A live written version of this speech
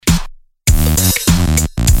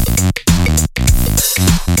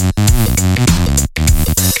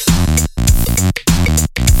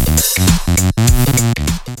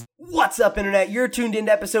up, Internet? You're tuned in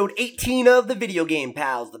to episode 18 of the Video Game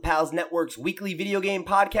Pals, the Pals Network's weekly video game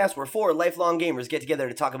podcast where four lifelong gamers get together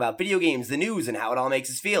to talk about video games, the news, and how it all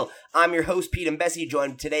makes us feel. I'm your host, Pete and Bessie,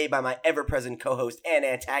 joined today by my ever-present co-host and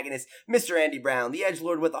antagonist, Mr. Andy Brown, the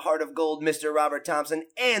edgelord with a heart of gold, Mr. Robert Thompson,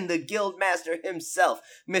 and the guild master himself,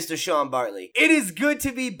 Mr. Sean Bartley. It is good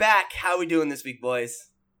to be back. How we doing this week, boys?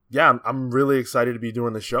 Yeah, I'm really excited to be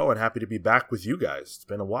doing the show and happy to be back with you guys. It's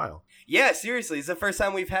been a while. Yeah, seriously, it's the first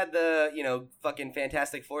time we've had the, fucking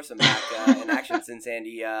Fantastic Foursome back in action since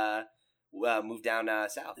Andy moved down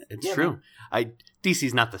south. It's true.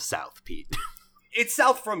 DC's not the South, Pete. It's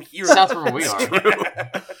south from here. South from where we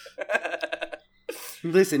are.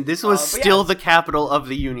 Listen, this was still the capital of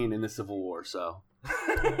the Union in the Civil War, so.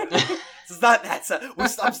 It's not that south.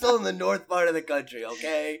 I'm still in the north part of the country,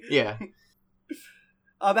 okay? Yeah.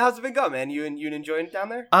 But how's it been going, man? You enjoying it down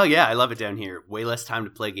there? Oh, yeah, I love it down here. Way less time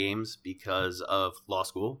to play games because of law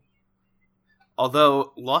school.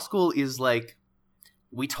 Although, law school is like,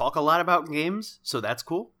 we talk a lot about games, so that's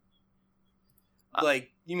cool.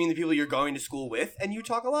 You mean the people you're going to school with, and you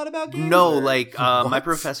talk a lot about games? No, my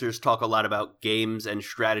professors talk a lot about games and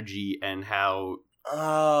strategy and how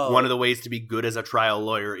one of the ways to be good as a trial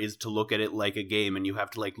lawyer is to look at it like a game, and you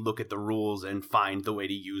have to, look at the rules and find the way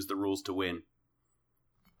to use the rules to win.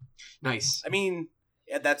 Nice. I mean,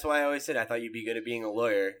 yeah, that's why I always said I thought you'd be good at being a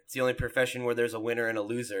lawyer. It's the only profession where there's a winner and a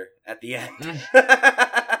loser at the end.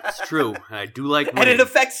 It's true. I do like winning. And it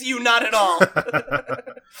affects you not at all.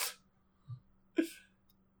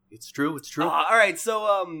 It's true. All right,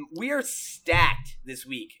 so we are stacked this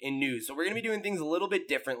week in news. So we're going to be doing things a little bit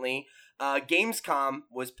differently. Gamescom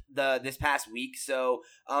was this past week, so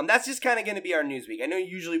that's just kind of going to be our news week. I know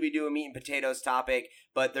usually we do a meat and potatoes topic,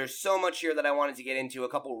 but there's so much here that I wanted to get into, a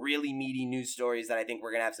couple really meaty news stories that I think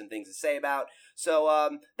we're going to have some things to say about.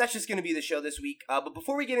 So that's just going to be the show this week. But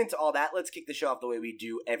before we get into all that, let's kick the show off the way we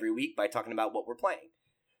do every week by talking about what we're playing.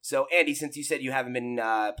 So, Andy, since you said you haven't been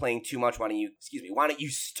playing too much, why don't you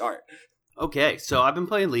start? Okay, so I've been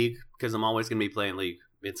playing League because I'm always going to be playing League.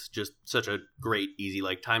 It's just such a great, easy,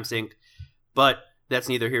 time sink. But that's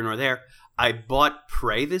neither here nor there. I bought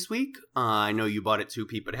Prey this week. I know you bought it too,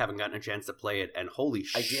 Pete, but haven't gotten a chance to play it. And holy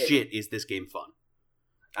shit, is this game fun.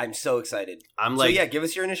 I'm so excited. Give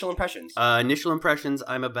us your initial impressions. Initial impressions,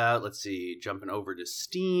 I'm about, jumping over to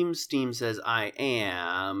Steam. Steam says I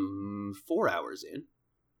am 4 hours in.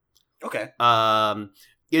 Okay.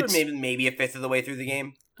 It's maybe a fifth of the way through the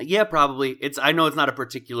game. Yeah, probably. I know it's not a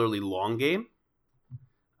particularly long game.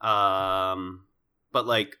 But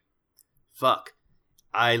fuck.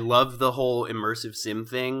 I love the whole immersive sim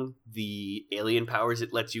thing. The alien powers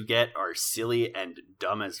it lets you get are silly and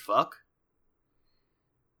dumb as fuck.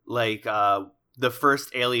 The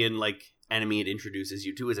first alien enemy it introduces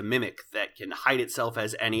you to is a mimic that can hide itself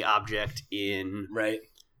as any object in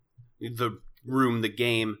the room, the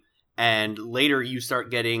game. And later you start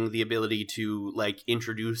getting the ability to,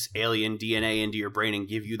 introduce alien DNA into your brain and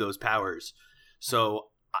give you those powers. So,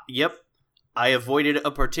 yep, I avoided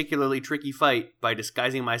a particularly tricky fight by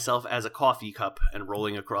disguising myself as a coffee cup and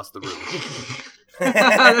rolling across the room.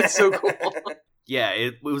 That's so cool. Yeah,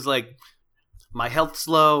 it was my health's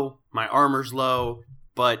low, my armor's low,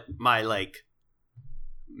 but my,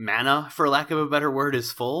 mana, for lack of a better word,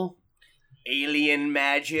 is full. Alien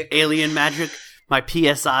magic. My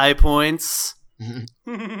PSI points.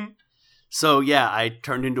 So, yeah, I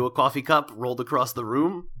turned into a coffee cup, rolled across the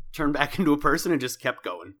room, turned back into a person, and just kept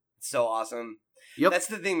going. So awesome. Yep. That's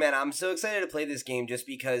the thing, man. I'm so excited to play this game just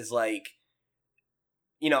because, I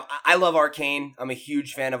love Arcane. I'm a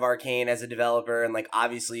huge fan of Arcane as a developer, and,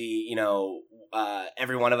 obviously,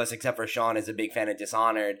 every one of us except for Sean is a big fan of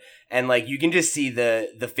Dishonored, and you can just see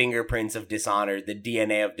the fingerprints of Dishonored, the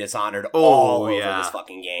DNA of Dishonored all over this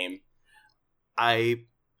fucking game. I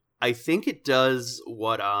think it does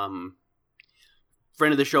what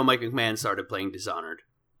friend of the show Mike McMahon started playing Dishonored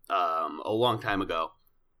a long time ago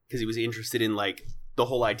because he was interested in the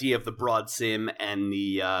whole idea of the broad sim and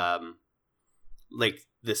the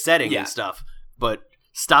the setting and stuff, but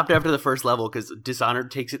stopped after the first level because Dishonored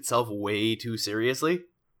takes itself way too seriously.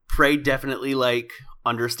 Prey definitely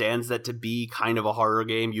understands that to be kind of a horror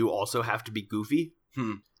game, you also have to be goofy.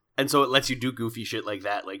 And so it lets you do goofy shit like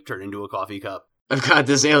that, turn into a coffee cup. I've got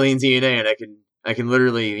this alien DNA, and I can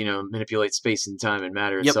literally, manipulate space and time and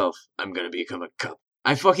matter itself. I'm gonna become a cup.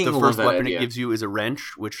 I fucking love that idea. The first weapon it gives you is a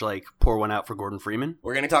wrench, which pour one out for Gordon Freeman.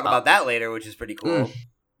 We're gonna talk about that later, which is pretty cool.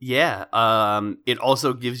 Yeah. It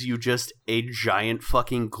also gives you just a giant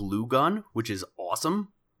fucking glue gun, which is awesome.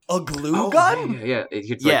 A glue gun? Yeah.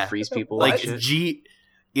 It could freeze people.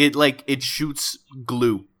 It shoots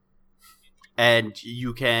glue. And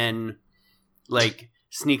you can like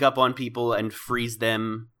sneak up on people and freeze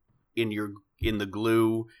them in the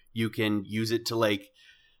glue. You can use it to like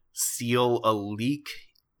seal a leak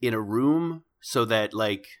in a room so that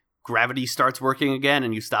like gravity starts working again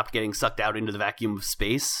and you stop getting sucked out into the vacuum of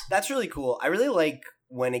space. That's really cool. I really like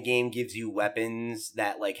when a game gives you weapons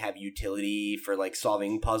that like have utility for like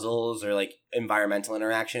solving puzzles or like environmental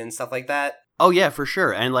interaction and stuff like that. Oh yeah, for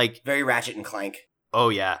sure. And like very Ratchet and Clank. Oh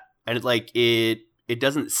yeah. And it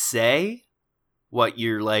doesn't say what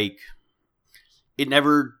you're like. It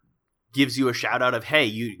never gives you a shout out of, hey,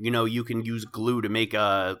 you know you can use glue to make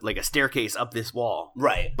a staircase up this wall.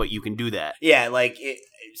 Right. But you can do that. Yeah, like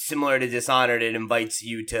similar to Dishonored, it invites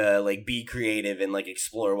you to like be creative and like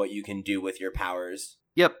explore what you can do with your powers.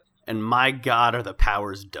 Yep. And my God, are the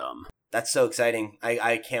powers dumb. That's so exciting.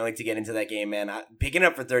 I can't wait to get into that game, man. Picking it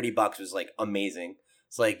up for $30 was like amazing.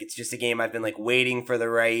 It's like, it's just a game I've been like waiting for the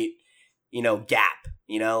right, gap,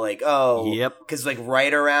 like, oh, yep. Cause like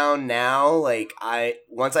right around now, like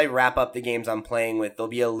once I wrap up the games I'm playing with, there'll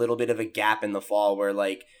be a little bit of a gap in the fall where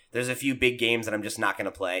like, there's a few big games that I'm just not going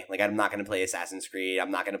to play. Like, I'm not going to play Assassin's Creed.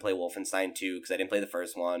 I'm not going to play Wolfenstein 2 because I didn't play the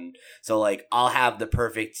first one. So like, I'll have the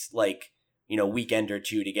perfect like, weekend or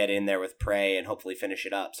two to get in there with Prey and hopefully finish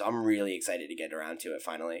it up. So I'm really excited to get around to it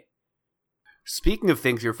finally. Speaking of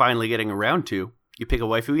things you're finally getting around to, you pick a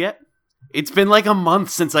waifu yet? It's been like a month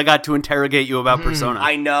since I got to interrogate you about Persona.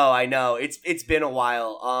 I know. It's been a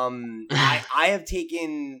while. I have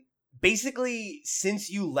taken basically since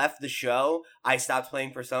you left the show, I stopped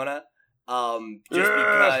playing Persona. Just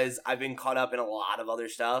because I've been caught up in a lot of other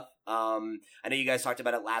stuff. I know you guys talked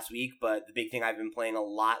about it last week, but the big thing I've been playing a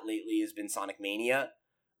lot lately has been Sonic Mania.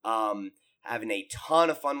 Having a ton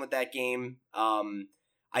of fun with that game.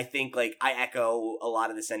 I think like I echo a lot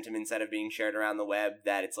of the sentiments that are being shared around the web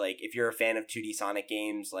that it's like, if you're a fan of 2D Sonic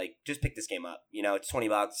games, like just pick this game up. It's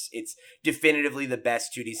 $20. It's definitively the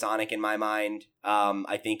best 2D Sonic in my mind.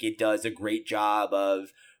 I think it does a great job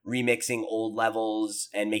of remixing old levels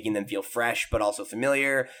and making them feel fresh but also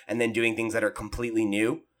familiar, and then doing things that are completely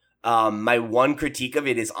new. My one critique of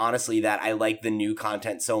it is honestly that I like the new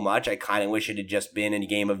content so much, I kind of wish it had just been a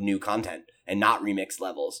game of new content and not remixed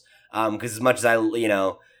levels. Because as much as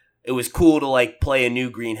it was cool to like play a new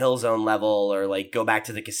Green Hill Zone level or like go back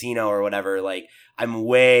to the casino or whatever, like I'm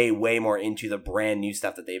way, way more into the brand new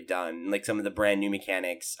stuff that they've done, like some of the brand new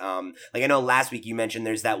mechanics. Like I know last week you mentioned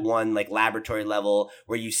there's that one like laboratory level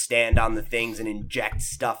where you stand on the things and inject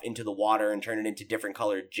stuff into the water and turn it into different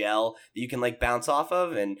colored gel that you can like bounce off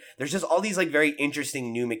of. And there's just all these like very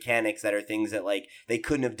interesting new mechanics that are things that like they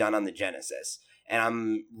couldn't have done on the Genesis. And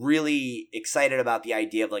I'm really excited about the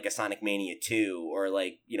idea of like a Sonic Mania 2 or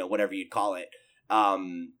like, whatever you'd call it.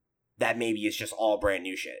 That maybe is just all brand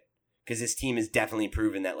new shit. Because this team has definitely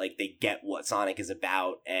proven that like they get what Sonic is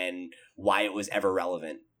about and why it was ever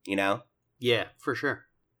relevant, Yeah, for sure.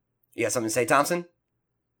 You got something to say, Thompson?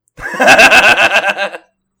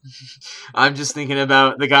 I'm just thinking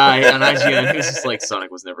about the guy on IGN who's just like, Sonic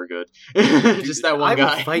was never good. Just that one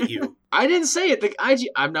guy. I will fight you. I didn't say it.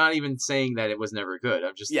 I'm not even saying that it was never good.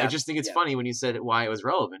 I just think it's funny when you said why it was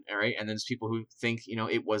relevant, all right? And then there's people who think,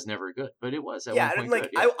 it was never good. But it was at one point like,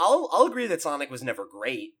 good. Yeah. I'll agree that Sonic was never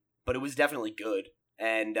great, but it was definitely good.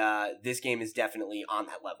 And this game is definitely on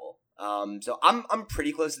that level. So I'm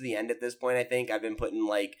pretty close to the end at this point, I think. I've been putting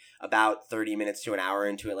like about 30 minutes to an hour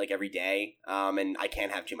into it like every day. And I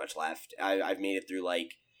can't have too much left. I've made it through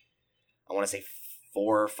like, I want to say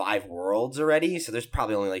 4 or 5 worlds already. So there's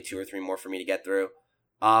probably only like 2 or 3 more for me to get through.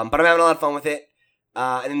 But I'm having a lot of fun with it.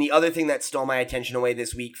 And then the other thing that stole my attention away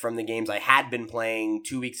this week from the games I had been playing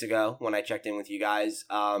 2 weeks ago when I checked in with you guys,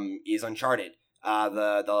 is Uncharted,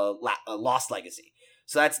 the Lost Legacy.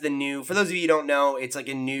 So that's the new, for those of you who don't know, it's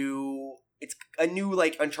a new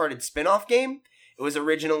like Uncharted spin-off game. It was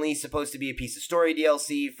originally supposed to be a piece of story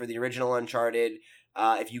DLC for the original Uncharted.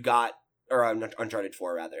 Uncharted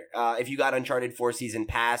 4 rather. If you got Uncharted 4 Season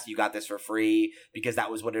Pass, you got this for free because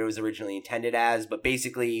that was what it was originally intended as. But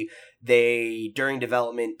basically, they, during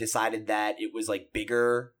development, decided that it was like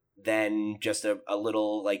bigger than just a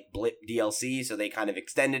little like blip DLC, so they kind of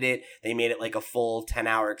extended it. They made it like a full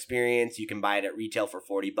 10-hour experience. You can buy it at retail for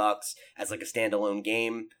 $40 as like a standalone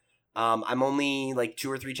game. I'm only like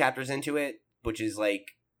 2 or 3 chapters into it, which is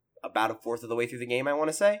like about a fourth of the way through the game, I want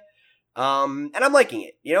to say. And I'm liking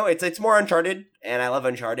it. It's more Uncharted, and I love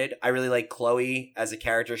Uncharted. I really like Chloe as a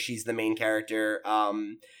character. She's the main character.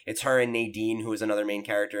 It's her and Nadine, who is another main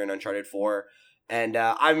character in Uncharted 4. And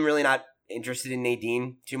I'm really not interested in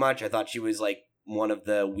Nadine too much. I thought she was like one of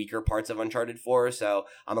the weaker parts of Uncharted 4, so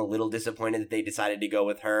I'm a little disappointed that they decided to go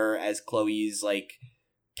with her as Chloe's like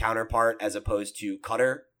counterpart as opposed to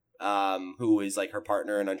Cutter. who is like her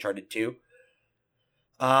partner in Uncharted 2.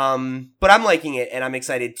 But I'm liking it, and I'm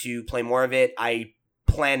excited to play more of it. I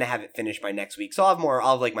plan to have it finished by next week, so I'll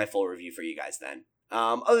have like my full review for you guys then.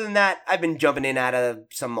 Other than that, I've been jumping in out of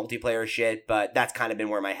some multiplayer shit, but that's kind of been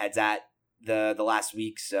where my head's at the last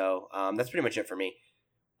week, so that's pretty much it for me.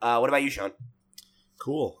 What about you, Sean?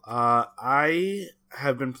 Cool. I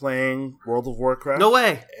have been playing World of Warcraft. No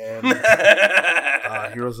way! And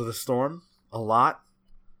Heroes of the Storm a lot.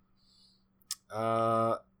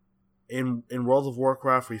 In World of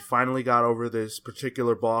Warcraft, we finally got over this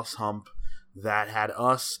particular boss hump that had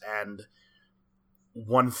us and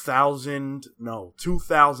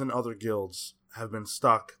 2,000 other guilds have been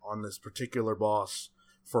stuck on this particular boss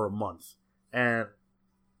for a month. And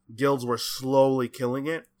guilds were slowly killing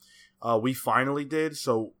it. We finally did,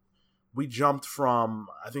 so we jumped from,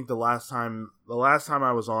 I think the last time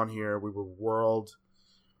I was on here, we were World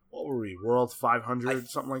 500,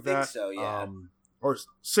 something like that. I think so, yeah. We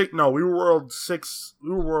were World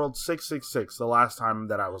 666 the last time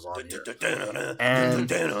that I was on here.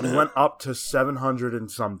 And we went up to 700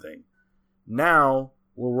 and something. Now,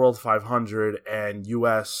 we're World 500 and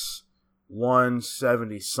US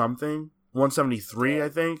 170 something, 173, I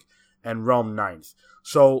think, and Realm 9th.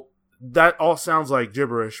 So, that all sounds like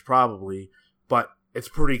gibberish, probably, but it's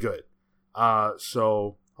pretty good.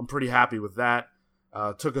 So, I'm pretty happy with that.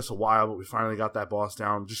 Took us a while, but we finally got that boss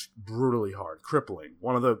down. Just brutally hard, crippling.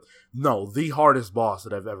 The hardest boss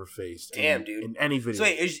that I've ever faced. Damn, dude. In any video. So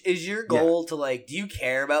wait, is your goal to like? Do you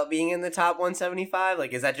care about being in the top 175?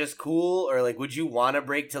 Like, is that just cool, or like, would you want to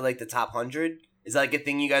break to like the top 100? Is that like a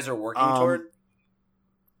thing you guys are working toward?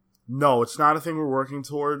 No, it's not a thing we're working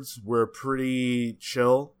towards. We're pretty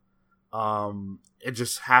chill. It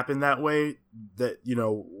just happened that way that,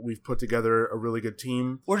 we've put together a really good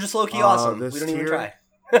team. We're just low-key awesome. We don't even try.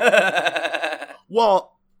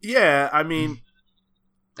 Well, yeah, I mean...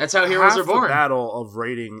 That's how heroes are born. The battle of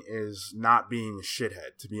rating is not being a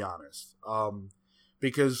shithead, to be honest.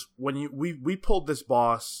 Because when we pulled this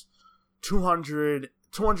boss 200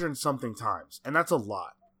 and something times, and that's a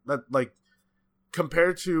lot. That, like...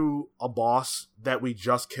 Compared to a boss that we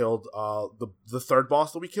just killed, the third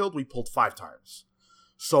boss that we killed, we pulled 5 times.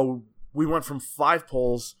 So we went from 5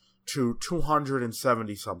 pulls to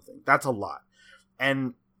 270 something. That's a lot.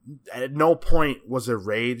 And at no point was there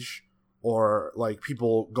rage or like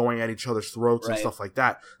people going at each other's throats and stuff like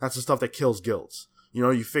that. That's the stuff that kills guilds.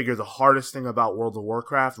 You figure the hardest thing about World of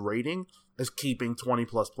Warcraft rating is keeping 20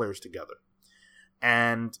 plus players together.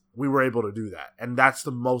 And we were able to do that. And that's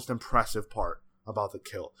the most impressive part about the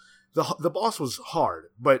kill. The boss was hard,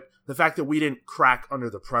 but the fact that we didn't crack under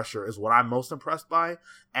the pressure is what I'm most impressed by,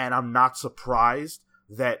 and I'm not surprised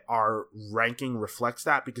that our ranking reflects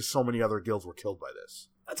that because so many other guilds were killed by this.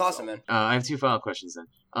 That's awesome, man. I have 2 follow-up questions then.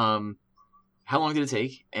 How long did it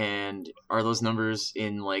take, and are those numbers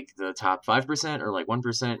in like the top 5% or like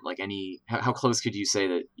 1%? Like how close could you say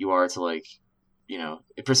that you are to like,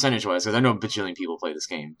 percentage-wise? Because I know a bajillion people play this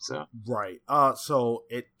game, so. Right. So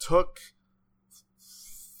it took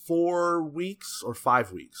 4 weeks or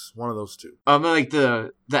 5 weeks, one of those two. Like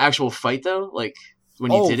the actual fight though, like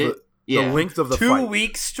when you did it, the length of the 2 fight. 2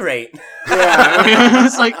 weeks straight. Yeah,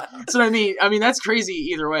 it's like that's what I mean. I mean that's crazy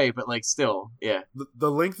either way, but like still, yeah.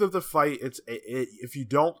 The length of the fight, if you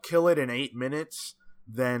don't kill it in 8 minutes,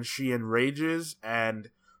 then she enrages and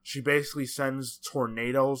she basically sends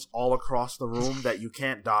tornadoes all across the room that you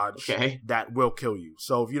can't dodge. Okay. That will kill you.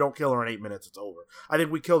 So if you don't kill her in 8 minutes, it's over. I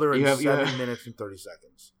think we killed her in 7 minutes and 30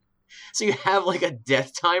 seconds. So you have like a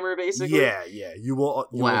death timer, basically? Yeah. You will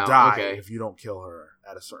die if you don't kill her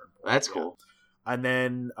at a certain point. That's cool. And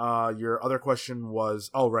then your other question was,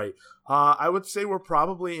 I would say we're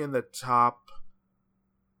probably in the top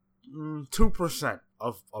 2%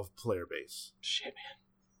 of player base. Shit,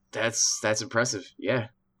 man. That's impressive. Yeah.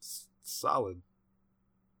 Solid.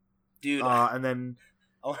 Dude. And then...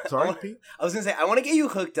 Sorry, Pete? I was going to say, I want to get you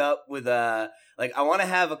hooked up with I want to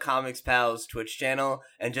have a Comics Pals Twitch channel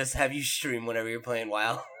and just have you stream whenever you're playing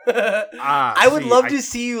WoW. I would love to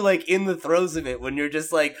see you, like, in the throes of it when you're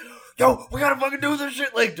just like, yo, we gotta fucking do this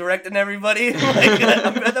shit, like, directing everybody.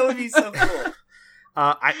 That would be so cool.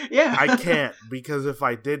 I can't, because if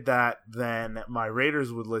I did that, then my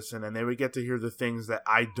raiders would listen and they would get to hear the things that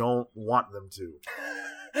I don't want them to.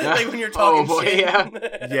 Like when you're talking shit.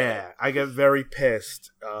 Yeah, I get very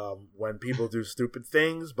pissed when people do stupid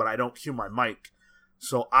things, but I don't cue my mic.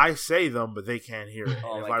 So I say them, but they can't hear it.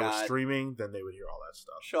 Oh And if my I was God. streaming, then they would hear all that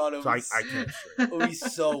stuff. Sean, So I can't stream. it would be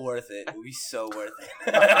so worth it. It would be so worth it.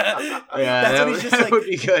 Yeah, That's that what he's just that like, would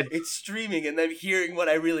be good. it's streaming and then hearing what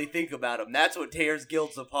I really think about him. That's what tears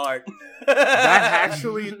guilds apart. That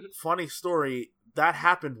actually, funny story, that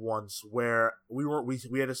happened once where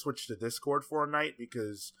we had to switch to Discord for a night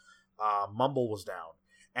because Mumble was down.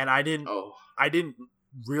 And I didn't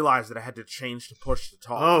realize that I had to change to push to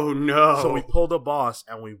talk. Oh no. So we pulled a boss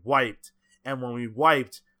and we wiped. And when we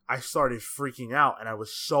wiped, I started freaking out and I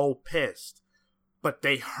was so pissed. But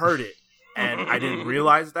they heard it and I didn't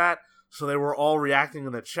realize that. So they were all reacting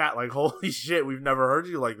in the chat like, holy shit, we've never heard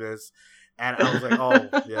you like this. And I was like, oh,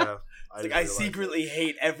 yeah. I secretly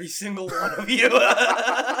hate every single one of you.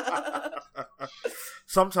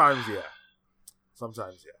 Sometimes, yeah.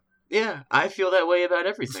 Yeah, I feel that way about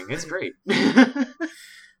everything. It's great.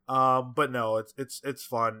 But no, it's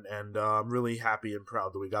fun, and I'm really happy and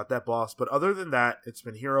proud that we got that boss. But other than that, it's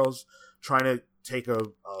been Heroes trying to take a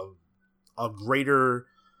greater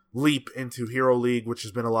leap into Hero League, which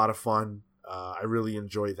has been a lot of fun. I really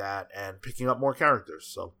enjoy that, and picking up more characters.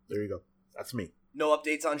 So there you go. That's me. No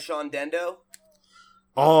updates on Sean Dendo?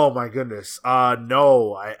 Oh my goodness.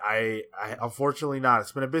 No, I unfortunately not.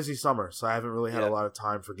 It's been a busy summer, so I haven't really had a lot of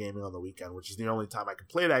time for gaming on the weekend, which is the only time I can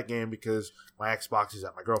play that game because my Xbox is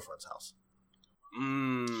at my girlfriend's house.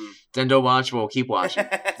 Dendo watch, we'll keep watching.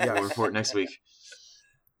 Yes. We'll report next week.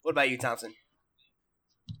 What about you, Thompson?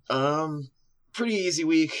 Pretty easy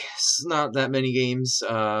week. It's not that many games.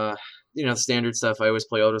 Standard stuff. I always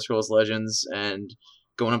play Elder Scrolls Legends and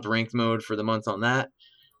going up to ranked mode for the month on that.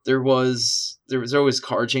 There was always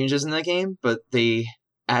card changes in that game, but they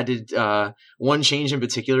added one change in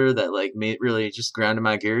particular that like made really just grounded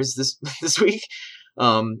my gears this week.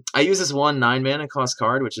 I use this 9 mana cost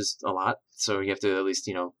card, which is a lot, so you have to at least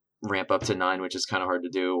ramp up to 9, which is kind of hard to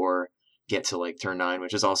do, or get to like turn 9,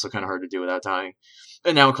 which is also kind of hard to do without dying.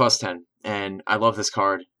 And now it costs 10, and I love this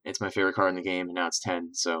card. It's my favorite card in the game, and now it's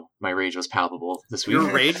 10, so my rage was palpable this week.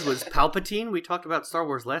 Your rage was Palpatine? We talked about Star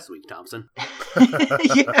Wars last week, Thompson.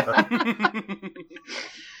 Yeah.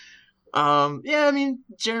 I mean,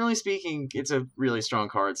 generally speaking, it's a really strong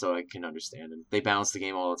card, so I can understand. And they balance the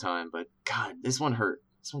game all the time, but God, this one hurt.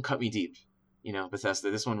 This one cut me deep. Bethesda,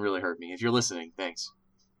 this one really hurt me. If you're listening, thanks.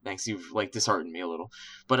 Thanks, you've disheartened me a little.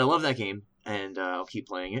 But I love that game, and I'll keep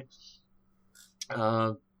playing it.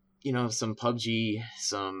 Some PUBG,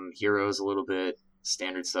 some Heroes a little bit,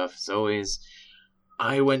 standard stuff as always.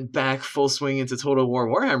 I went back full swing into Total War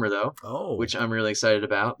Warhammer though, which I'm really excited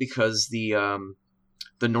about because the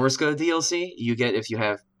Norska DLC you get if you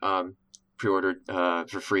have pre-ordered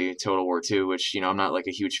for free Total War 2, which I'm not like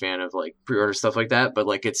a huge fan of like pre-order stuff like that, but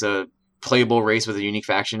like it's a playable race with a unique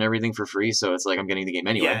faction and everything for free, so it's like I'm getting the game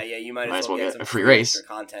anyway. Yeah, you might as well get a free race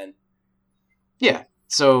content. Yeah,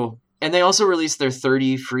 so. And they also released their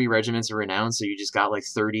 30 free regiments of renown, so you just got like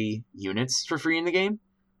 30 units for free in the game,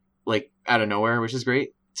 like out of nowhere, which is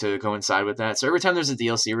great to coincide with that. So every time there's a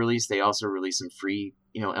DLC release, they also release some free,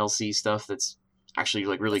 LC stuff that's actually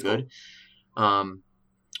like really good. Cool.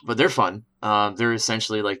 But they're fun. They're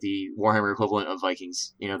essentially like the Warhammer equivalent of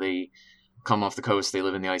Vikings. They come off the coast, they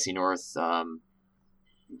live in the icy north.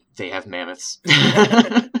 They have mammoths.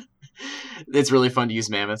 It's really fun to use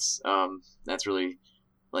mammoths. That's really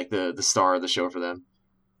like the star of the show for them.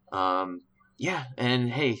 And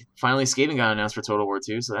hey, finally Skaven got announced for Total War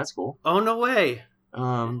 2, so that's cool. Oh, no way.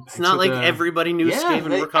 It's not like everybody knew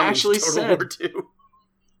Skaven were coming to Total War 2.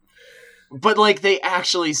 But like they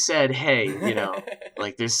actually said, hey,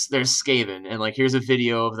 like there's Skaven, and like here's a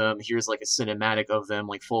video of them, here's like a cinematic of them,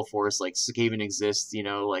 like full force, like Skaven exists,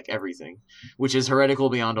 like everything, which is heretical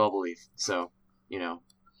beyond all belief. So,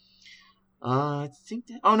 I think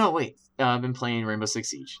that. Oh no, wait. I've been playing Rainbow Six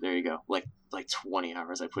Siege. There you go. Like 20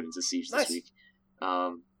 hours I put into Siege this week.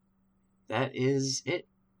 That is it.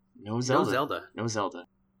 No Zelda.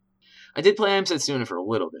 I did play I Am Setsuna for a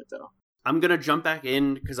little bit though. I'm gonna jump back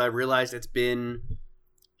in because I realized it's been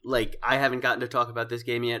like I haven't gotten to talk about this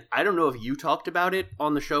game yet. I don't know if you talked about it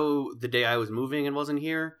on the show the day I was moving and wasn't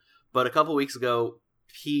here, but a couple weeks ago,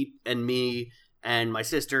 Pete and me and my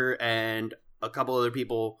sister and a couple other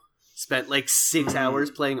people spent like 6 hours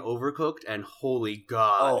playing Overcooked, and holy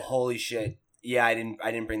god! Oh, holy shit! Yeah, I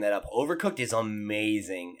didn't bring that up. Overcooked is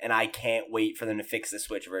amazing, and I can't wait for them to fix the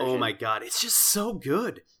Switch version. Oh my god, it's just so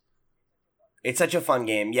good. It's such a fun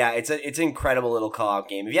game. Yeah, it's an incredible little co-op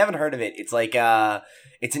game. If you haven't heard of it, it's like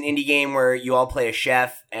it's an indie game where you all play a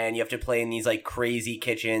chef and you have to play in these like crazy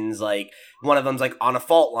kitchens. Like one of them's like on a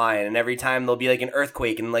fault line, and every time there'll be like an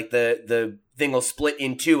earthquake, and like the thing will split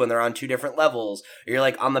in two, and they're on two different levels. Or you're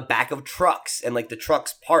like on the back of trucks, and like the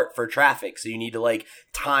trucks part for traffic, so you need to like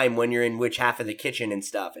time when you're in which half of the kitchen and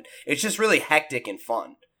stuff. And it's just really hectic and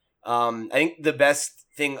fun. I think the best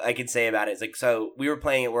thing I could say about it is like, so we were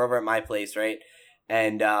playing it, we're over at my place, right?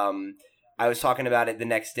 And I was talking about it the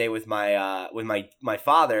next day with my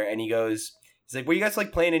father, and he's like, were you guys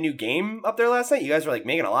like playing a new game up there last night? You guys were like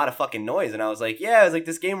making a lot of fucking noise. And I was like, yeah, it was like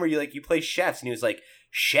this game where you play chefs. And he was like,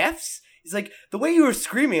 chefs? He's like, the way you were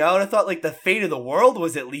screaming, I would have thought like the fate of the world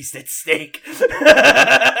was at least at stake.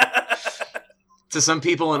 To some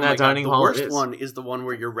people in that dining hall, the worst one is the one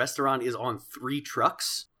where your restaurant is on 3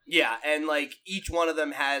 trucks. Yeah, and like each one of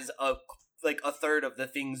them has a third of the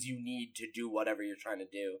things you need to do whatever you're trying to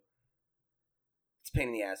do. It's a pain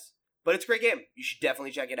in the ass, but it's a great game. You should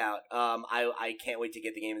definitely check it out. I can't wait to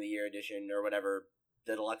get the Game of the Year edition or whatever,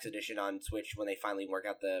 the deluxe edition on Switch when they finally work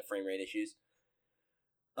out the frame rate issues.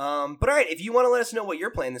 But all right, if you want to let us know what you're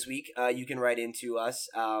playing this week, you can write into us.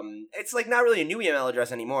 It's like not really a new email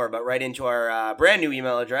address anymore, but write into our brand new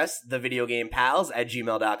email address,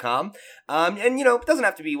 thevideogamepals@gmail.com. And you know, it doesn't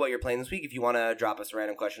have to be what you're playing this week. If you want to drop us a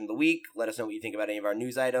random question of the week, let us know what you think about any of our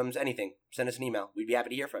news items, anything, send us an email. We'd be happy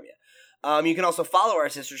to hear from you. You can also follow our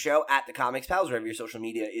sister show at The Comics Pals, wherever your social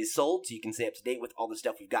media is sold, so you can stay up to date with all the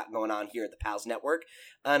stuff we've got going on here at the Pals Network.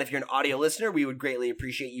 And if you're an audio listener, we would greatly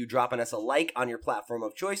appreciate you dropping us a like on your platform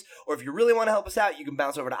of choice. Or if you really want to help us out, you can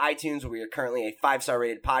bounce over to iTunes, where we are currently a 5-star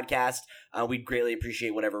rated podcast. We'd greatly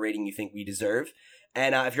appreciate whatever rating you think we deserve.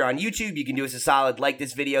 And if you're on YouTube, you can do us a solid, like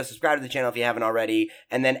this video, subscribe to the channel if you haven't already,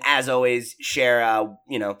 and then as always, share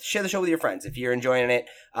the show with your friends. If you're enjoying it,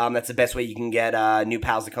 that's the best way you can get new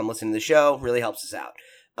pals to come listen to the show. Really helps us out.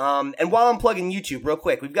 And while I'm plugging YouTube, real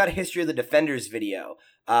quick, we've got a History of the Defenders video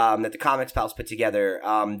that the Comics Pals put together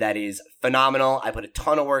that is phenomenal. I put a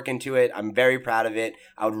ton of work into it. I'm very proud of it.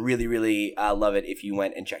 I would really, really love it if you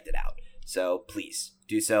went and checked it out. So please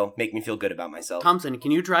do so. Make me feel good about myself. Thompson,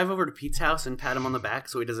 can you drive over to Pete's house and pat him on the back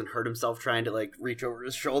so he doesn't hurt himself trying to like reach over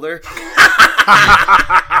his shoulder? How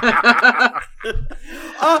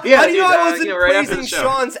do you know I wasn't praising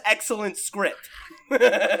Sean's excellent script?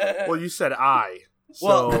 Well, you said I. So...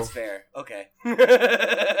 Well, that's fair. Okay.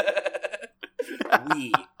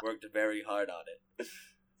 We worked very hard on it.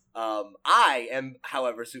 I am,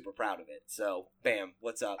 however, super proud of it. So, bam,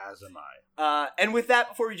 what's up? As am I. And with that,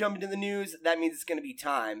 before we jump into the news, that means it's going to be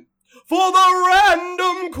time for the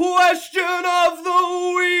random question of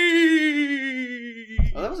the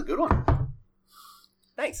week. Oh, that was a good one.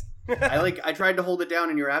 Thanks. I tried to hold it down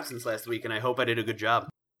in your absence last week, and I hope I did a good job.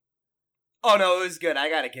 Oh no, it was good. I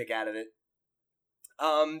got a kick out of it.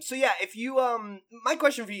 So yeah, if you my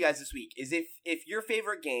question for you guys this week is if your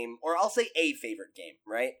favorite game, or I'll say a favorite game,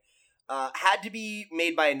 right, had to be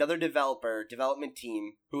made by another development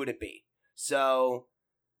team, who would it be? So,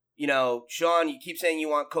 you know, Sean, you keep saying you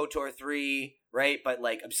want KOTOR 3, right? But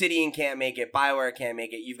like Obsidian can't make it, BioWare can't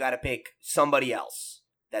make it. You've got to pick somebody else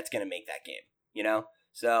that's gonna make that game, you know?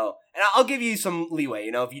 So, and I'll give you some leeway,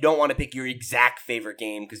 you know, if you don't want to pick your exact favorite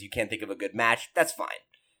game because you can't think of a good match, that's fine.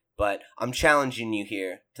 But I'm challenging you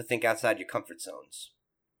here to think outside your comfort zones.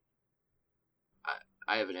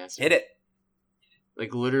 I have an answer. Hit it.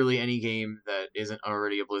 Like, literally any game that isn't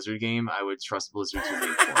already a Blizzard game, I would trust Blizzard to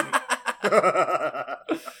make for me.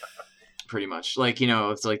 Pretty much. Like, you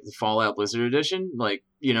know, it's like the Fallout Blizzard Edition. Like,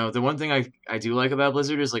 you know, the one thing I do like about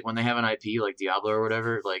Blizzard is, like, when they have an IP, like Diablo or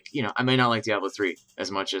whatever, like, you know, I may not like Diablo 3 as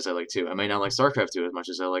much as I like 2. I may not like StarCraft 2 as much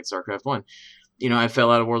as I like StarCraft 1. You know, I fell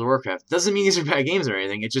out of World of Warcraft. Doesn't mean these are bad games or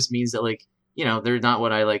anything. It just means that, like, you know, they're not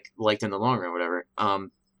what I liked in the long run or whatever.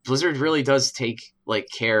 Blizzard really does take, like,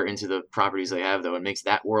 care into the properties they have, though, and makes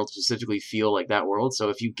that world specifically feel like that world. So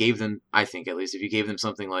if you gave them, I think at least, if you gave them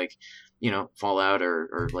something like, you know, Fallout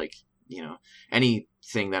or like, you know,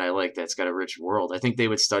 anything that I like that's got a rich world, I think they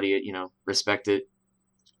would study it, you know, respect it,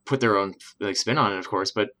 put their own, like, spin on it, of course.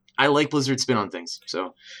 But I like Blizzard's spin on things,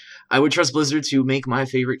 so I would trust Blizzard to make my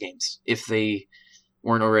favorite games if they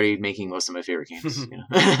weren't already making most of my favorite games. You know?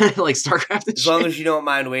 Like StarCraft and As long as you don't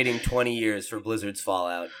mind waiting 20 years for Blizzard's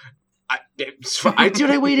Fallout. I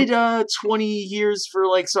waited 20 years for,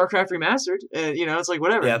 like, StarCraft Remastered. You know, it's like,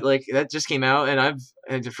 whatever. Yep. Like, that just came out, and I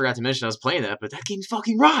forgot to mention I was playing that, but that game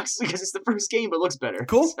fucking rocks because it's the first game, but looks better.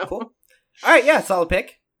 Cool, so. Cool. All right, yeah, solid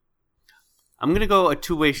pick. I'm going to go a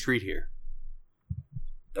two-way street here.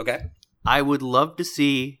 Okay. I would love to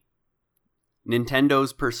see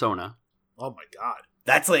Nintendo's Persona. Oh my god.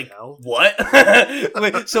 That's like, Hell? what?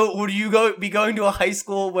 Wait, so would you be going to a high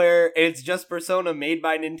school where it's just Persona made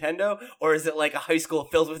by Nintendo? Or is it like a high school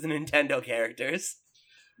filled with Nintendo characters?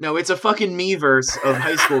 No, it's a fucking Miiverse of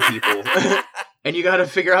high school people. And you gotta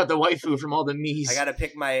figure out the waifu from all the Miis. I gotta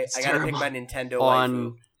pick my Nintendo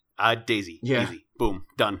on waifu. Daisy. Yeah. Easy. Boom.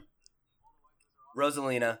 Done.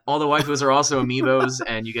 Rosalina. All the waifus are also amiibos,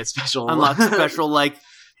 and you get special Unlock special like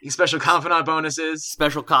special confidant bonuses.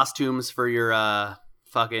 special costumes for your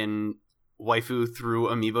fucking waifu through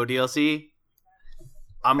amiibo DLC.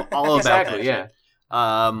 I'm all about Exactly, that. yeah.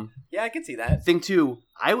 Yeah, I can see that. Thing two,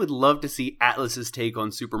 I would love to see Atlus's take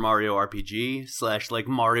on Super Mario RPG / like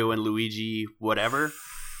Mario and Luigi whatever.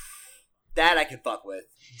 That I could fuck with.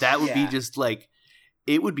 That would be Yeah. just like,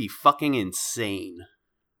 it would be fucking insane.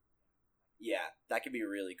 Yeah, that could be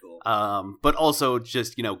really cool. But also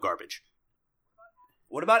just, garbage.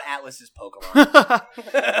 What about Atlas's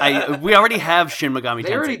Pokemon? We already have Shin Megami Tensei.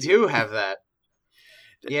 They already do have that.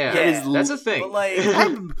 Yeah, Yeah, that's a thing. but,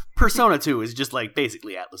 like- Persona 2 is just like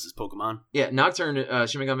basically Atlus's Pokemon. Yeah, Nocturne,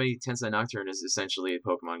 Shin Megami Tensei Nocturne is essentially a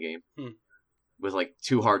Pokemon game with like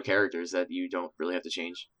 2 hard characters that you don't really have to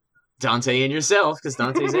change. Dante and yourself, because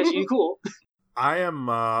Dante's actually cool. I am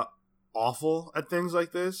awful at things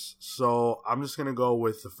like this, so I'm just gonna go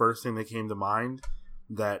with the first thing that came to mind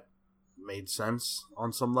that made sense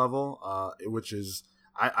on some level, which is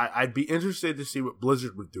I'd be interested to see what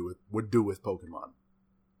Blizzard would do with Pokemon.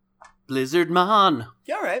 Blizzardmon.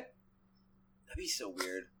 Yeah, all right. That'd be so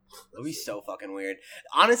weird. That'd be so fucking weird.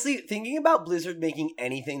 Honestly, thinking about Blizzard making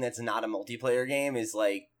anything that's not a multiplayer game is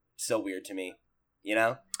like so weird to me. You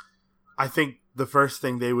know? I think the first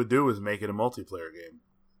thing they would do is make it a multiplayer game.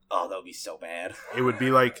 Oh, that would be so bad. It would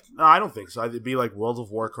be like, no, I don't think so. It'd be like World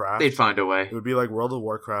of Warcraft. They'd find a way. It would be like World of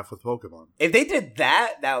Warcraft with Pokemon. If they did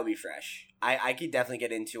that, that would be fresh. I could definitely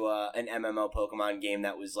get into an MMO Pokemon game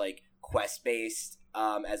that was like quest based,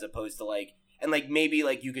 as opposed to like, and like maybe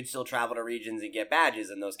like you could still travel to regions and get badges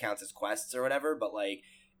and those counts as quests or whatever. But like,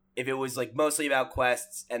 if it was like mostly about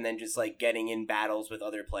quests and then just like getting in battles with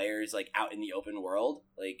other players like out in the open world,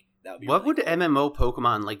 like that would be. What really would cool. MMO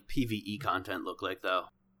Pokemon like PvE content look like though?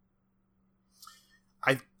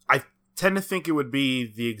 I tend to think it would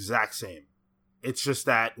be the exact same. It's just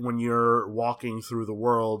that when you're walking through the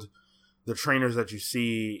world, the trainers that you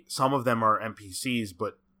see, some of them are NPCs,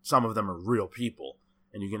 but some of them are real people,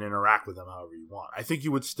 and you can interact with them however you want. I think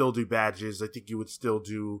you would still do badges. I think you would still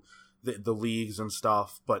do the leagues and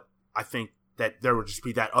stuff, but I think that there would just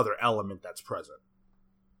be that other element that's present.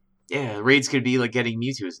 Yeah, raids could be like getting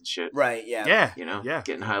Mewtwo's and shit. Right? Yeah. Yeah, Yeah.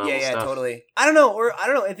 Getting high level Yeah, stuff. totally. I don't know.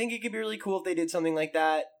 I think it could be really cool if they did something like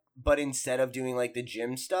that, but instead of doing like the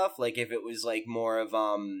gym stuff, like if it was like more of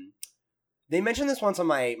they mentioned this once on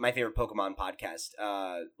my favorite Pokemon podcast.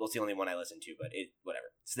 Well, it's the only one I listen to, but whatever.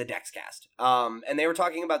 It's the Dexcast. And they were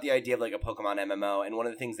talking about the idea of like a Pokemon MMO, and one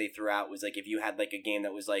of the things they threw out was like if you had like a game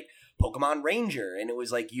that was like Pokemon Ranger, and it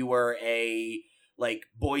was like you were a like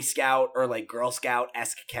Boy Scout or like Girl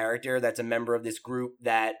Scout-esque character that's a member of this group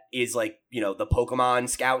that is like, the Pokemon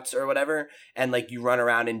Scouts or whatever, and like you run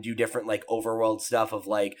around and do different like overworld stuff of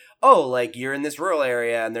like, oh, like you're in this rural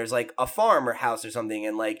area and there's like a farm or house or something,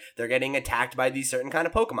 and like they're getting attacked by these certain kind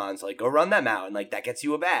of Pokemon, so like go run them out, and like that gets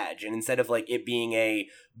you a badge. And instead of like it being a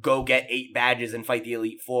go get 8 badges and fight the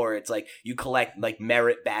Elite Four, it's like you collect like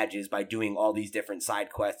merit badges by doing all these different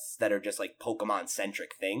side quests that are just like Pokemon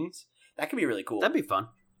centric things. That could be really cool. That'd be fun.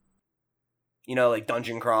 Like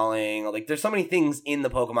dungeon crawling, or like there's so many things in the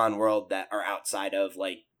Pokemon world that are outside of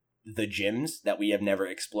like the gyms that we have never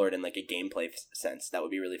explored in like a gameplay sense. That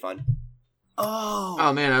would be really fun.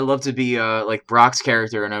 Oh man, I'd love to be like Brock's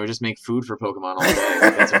character, and I would just make food for Pokemon all day.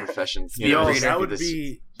 Like, that's a profession. That would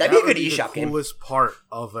be That'd be a good the eShop game. coolest part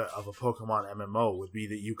of a Pokemon MMO would be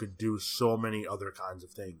that you could do so many other kinds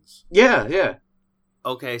of things. Yeah.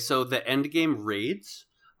 Okay, so the endgame raids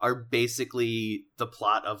are basically the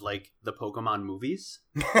plot of like the Pokemon movies.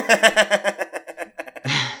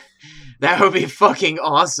 That would be fucking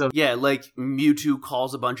awesome. Yeah, like Mewtwo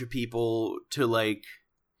calls a bunch of people to like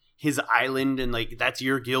his island, and like that's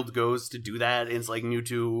your guild goes to do that, and it's like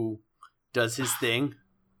Mewtwo does his thing.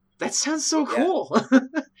 That sounds so cool.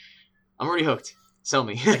 I'm already hooked. Sell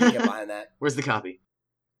me. I can get behind that. Where's the copy?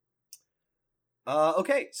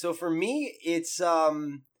 Okay, so for me, it's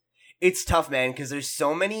tough, man, because there's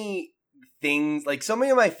so many things, like so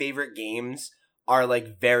many of my favorite games are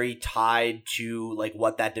like very tied to like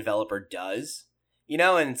what that developer does,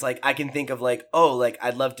 and it's like I can think of like, oh, like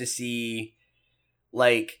I'd love to see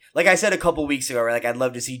like I said a couple weeks ago, right? Like I'd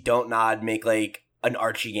love to see Don't Nod make like an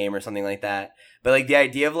Archie game or something like that. But like the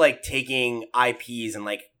idea of like taking IPs and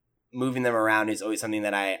like moving them around is always something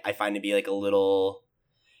that I find to be like a little.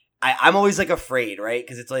 I'm always like afraid, right?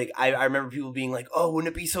 Because it's like I remember people being like, "Oh,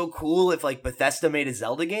 wouldn't it be so cool if like Bethesda made a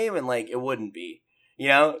Zelda game?" And like it wouldn't be,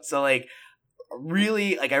 So like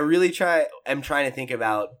really, like I'm trying to think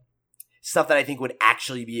about stuff that I think would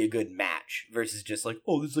actually be a good match versus just like,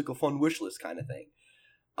 oh, this is like a fun wish list kind of thing.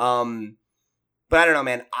 But I don't know,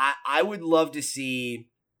 man. I would love to see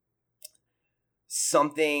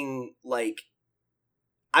something like.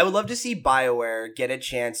 I would love to see BioWare get a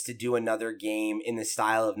chance to do another game in the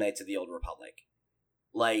style of Knights of the Old Republic.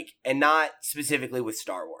 Like, and not specifically with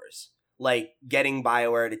Star Wars. Like, getting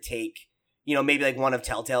BioWare to take, maybe like one of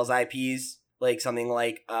Telltale's IPs, like something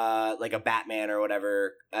like a Batman or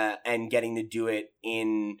whatever, and getting to do it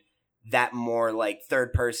in that more like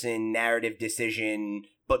third-person narrative decision,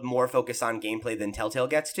 but more focused on gameplay than Telltale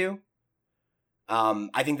gets to.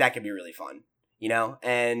 I think that could be really fun,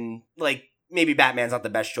 And, like, maybe Batman's not the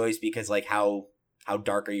best choice because, like, how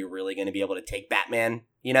dark are you really going to be able to take Batman,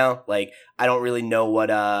 Like, I don't really know what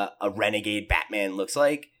a renegade Batman looks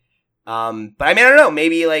like. But, I mean, I don't know.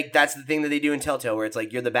 Maybe, like, that's the thing that they do in Telltale where it's,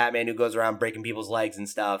 like, you're the Batman who goes around breaking people's legs and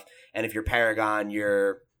stuff. And if you're Paragon,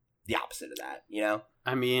 you're the opposite of that,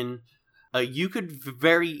 I mean, you could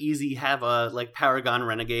very easy have a, like, Paragon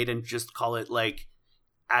Renegade and just call it, like,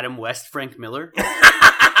 Adam West Frank Miller.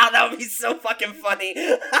 That would be so fucking funny.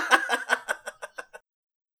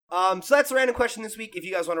 So that's the random question this week. If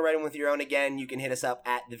you guys want to write in with your own, again, you can hit us up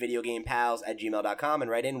at thevideogamepals@gmail.com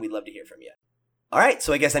and write in. We'd love to hear from you. All right,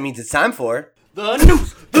 so I guess that means it's time for the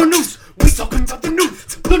news. We talking about the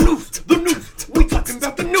news. We talking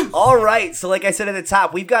about the news. All right, so like I said at the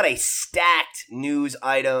top, we've got a stacked news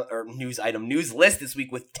list this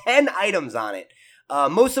week with 10 items on it.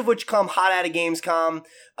 Most of which come hot out of Gamescom.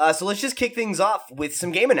 So let's just kick things off with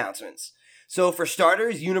some game announcements. So for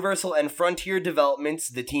starters, Universal and Frontier Developments,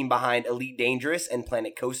 the team behind Elite Dangerous and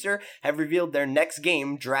Planet Coaster, have revealed their next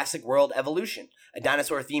game, Jurassic World Evolution, a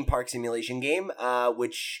dinosaur theme park simulation game,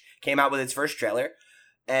 which came out with its first trailer.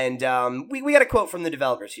 And we got a quote from the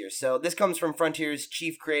developers here. So this comes from Frontier's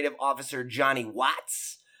Chief Creative Officer, Johnny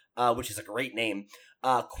Watts, which is a great name.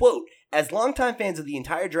 Quote, as longtime fans of the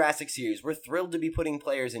entire Jurassic series, we're thrilled to be putting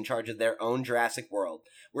players in charge of their own Jurassic World.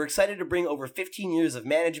 We're excited to bring over 15 years of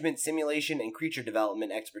management, simulation, and creature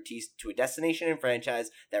development expertise to a destination and franchise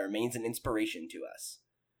that remains an inspiration to us.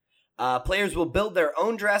 Players will build their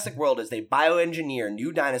own Jurassic World as they bioengineer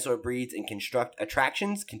new dinosaur breeds and construct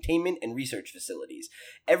attractions, containment, and research facilities.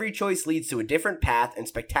 Every choice leads to a different path, and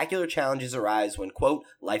spectacular challenges arise when, quote,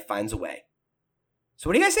 life finds a way. So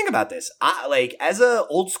what do you guys think about this? As a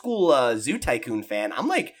old school Zoo Tycoon fan, I'm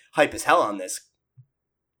like hype as hell on this.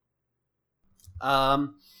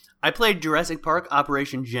 I played Jurassic Park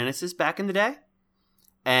Operation Genesis back in the day,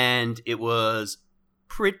 and it was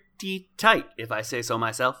pretty tight, if I say so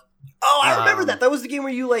myself. Oh, I remember that. That was the game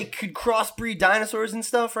where you like could crossbreed dinosaurs and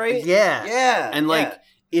stuff, right? Yeah. Yeah. And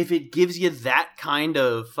if it gives you that kind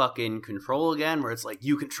of fucking control again, where it's like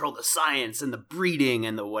you control the science and the breeding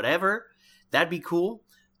and the whatever, that'd be cool.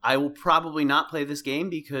 I will probably not play this game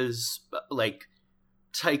because, like,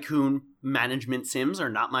 tycoon management sims are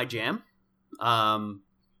not my jam.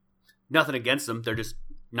 Nothing against them. They're just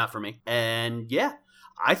not for me. And, yeah,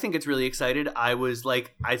 I think it's really excited. I was,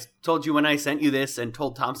 like, I told you when I sent you this and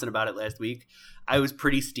told Thompson about it last week, I was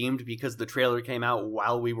pretty steamed because the trailer came out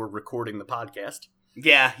while we were recording the podcast.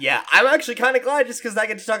 Yeah. I'm actually kind of glad just because I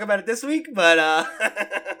get to talk about it this week, but,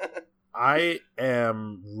 I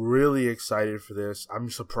am really excited for this. I'm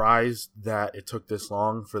surprised that it took this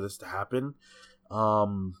long for this to happen.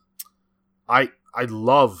 I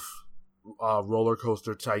love Roller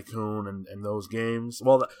Coaster Tycoon and those games.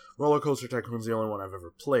 Well, Roller Coaster Tycoon is the only one I've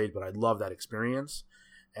ever played, but I love that experience.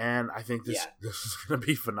 And I think this is going to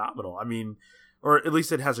be phenomenal. I mean, or at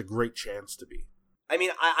least it has a great chance to be. I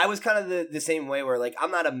mean, I was kind of the same way where, like,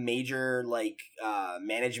 I'm not a major, like,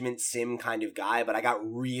 management sim kind of guy, but I got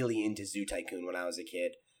really into Zoo Tycoon when I was a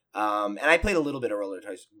kid. And I played a little bit of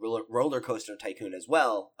Roller Coaster Tycoon as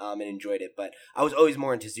well, and enjoyed it, but I was always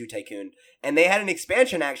more into Zoo Tycoon. And they had an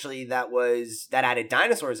expansion, actually, that added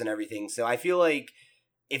dinosaurs and everything, so I feel like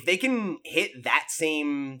if they can hit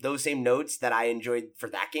those same notes that I enjoyed for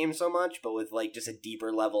that game so much, but with, like, just a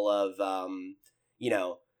deeper level of,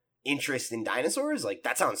 interest in dinosaurs, like,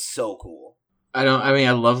 that sounds so cool. I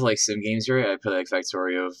love, like, sim games, right? I play, like,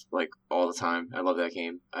 Factorio, like, all the time. I love that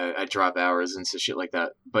game. I drop hours into shit like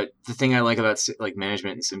that. But the thing I like about, like,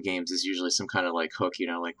 management in sim games is usually some kind of, like, hook,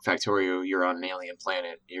 like, Factorio, you're on an alien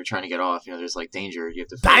planet, you're trying to get off, there's, like, danger, you have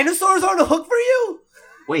to fight. Dinosaurs aren't a hook for you?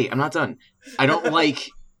 Wait, I'm not done. I don't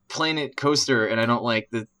like Planet Coaster, and I don't like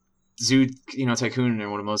the Zoo, Tycoon or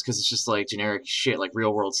one of those because it's just like generic shit, like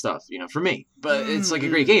real world stuff, for me. But it's like a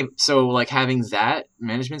great game. So like having that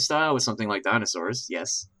management style with something like dinosaurs,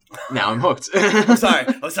 yes. Now I'm hooked. I'm sorry.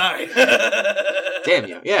 Damn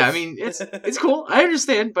you. Yeah, I mean it's cool. I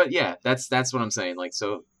understand, but yeah, that's what I'm saying. Like,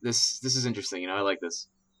 so this is interesting. I like this.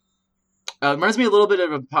 Reminds me a little bit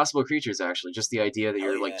of Impossible Creatures, actually. Just the idea that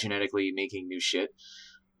you're like genetically making new shit.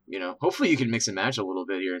 Hopefully you can mix and match a little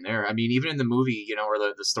bit here and there. I mean, even in the movie, or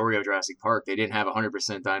the story of Jurassic Park, they didn't have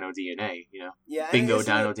 100% dino DNA. Yeah, bingo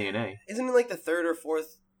dino DNA. Isn't it like the third or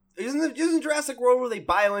fourth? Isn't Jurassic World where they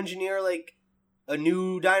bioengineer like a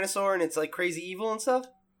new dinosaur and it's like crazy evil and stuff?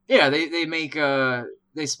 Yeah, they make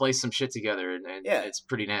they splice some shit together and it's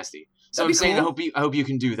pretty nasty. So I'm saying cool. I hope you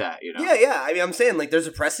can do that. Yeah. I mean, I'm saying like there's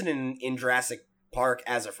a precedent in Jurassic Park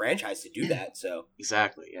as a franchise to do that. So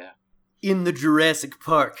exactly, yeah. In the Jurassic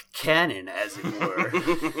Park canon, as it were.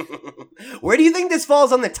 Where do you think this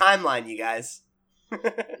falls on the timeline, you guys?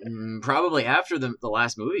 Probably after the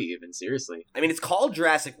last movie, even, seriously. I mean, it's called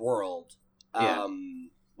Jurassic World. Yeah.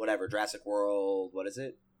 Whatever, Jurassic World, what is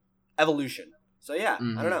it? Evolution. So yeah,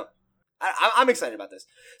 I don't know. I'm excited about this.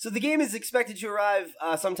 So the game is expected to arrive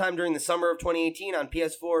sometime during the summer of 2018 on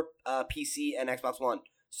PS4, PC, and Xbox One.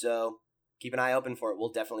 So keep an eye open for it.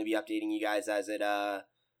 We'll definitely be updating you guys as it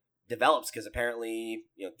develops, because apparently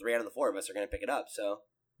 3 out of the 4 of us are going to pick it up. So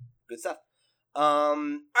good stuff. All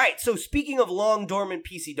right, so speaking of long dormant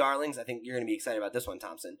PC darlings, I think you're going to be excited about this one,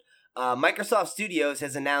 Thompson. Microsoft Studios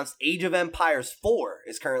has announced Age of Empires 4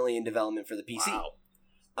 is currently in development for the PC.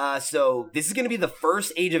 Wow. So this is going to be the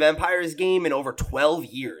first Age of Empires game in over 12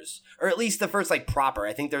 years, or at least the first like proper.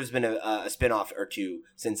 I think there's been a spin-off or two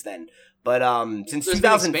since then, but since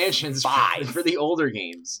 2005 for the older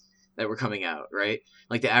games that were coming out, right?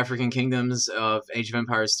 Like the African Kingdoms of Age of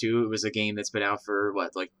Empires 2, it was a game that's been out for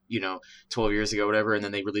 12 years ago, whatever, and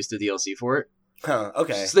then they released the DLC for it. Huh,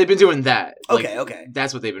 okay. So they've been doing that. Okay.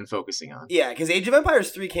 That's what they've been focusing on. Yeah, because Age of Empires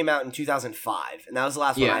 3 came out in 2005, and that was the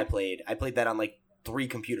last one Yeah. I played. I played that on like 3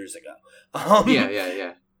 computers ago.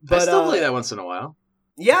 Yeah. But I still play that once in a while.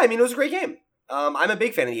 Yeah, I mean, it was a great game. I'm a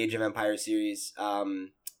big fan of the Age of Empires series.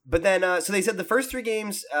 But then, so they said the first 3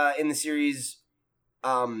 games in the series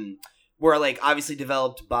were like obviously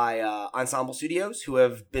developed by Ensemble Studios, who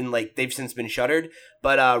have been like, they've since been shuttered.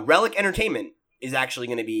 But Relic Entertainment is actually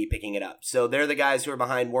going to be picking it up. So they're the guys who are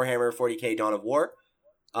behind Warhammer 40k Dawn of War.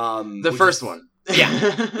 The first one.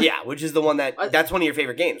 Yeah, which is the one that's one of your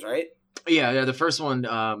favorite games, right? Yeah, the first one,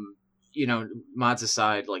 mods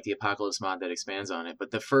aside, like the Apocalypse mod that expands on it, but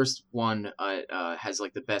the first one has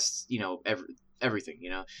like the best, everything,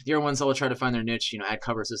 The other ones all try to find their niche, add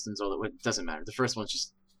cover systems, it doesn't matter. The first one's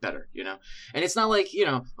just better, And it's not like,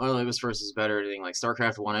 oh, it was first is better or anything. Like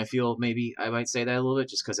StarCraft 1, I feel maybe I might say that a little bit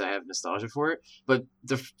just because I have nostalgia for it, but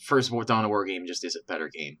the first Dawn of War game just is a better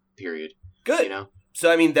game, period. Good.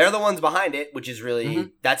 So, I mean, they're the ones behind it, which is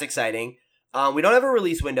really, that's exciting. We don't have a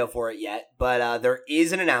release window for it yet, but there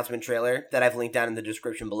is an announcement trailer that I've linked down in the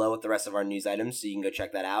description below with the rest of our news items, so you can go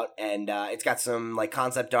check that out. And it's got some like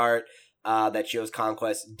concept art that shows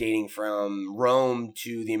conquest dating from Rome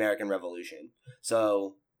to the American Revolution.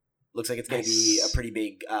 So looks like it's going to be a pretty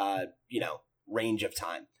big, range of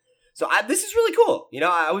time. So this is really cool.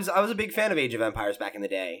 I was a big fan of Age of Empires back in the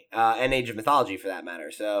day, and Age of Mythology for that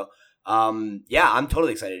matter. So yeah, I'm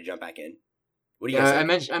totally excited to jump back in. What do you guys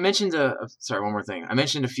think? I mentioned sorry, one more thing. I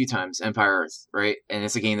mentioned a few times Empire Earth, right? And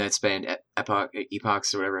it's a game that spanned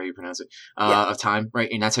epochs or whatever how you pronounce it of time, right?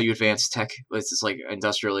 And that's how you advance tech. It's just like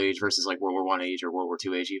industrial age versus like World War I age or World War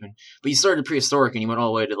II age even. But you started prehistoric and you went all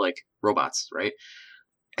the way to like robots, right?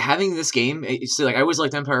 Having this game, I always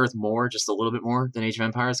liked Empire Earth more, just a little bit more than Age of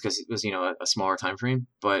Empires because it was a smaller time frame.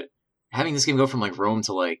 But having this game go from like Rome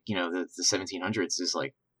to like the 1700s is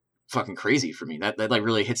like fucking crazy for me. That like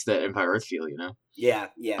really hits the Empire Earth feel, Yeah.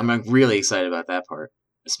 I'm like really excited about that part,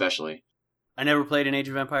 especially. I never played an Age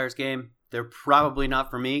of Empires game. They're probably not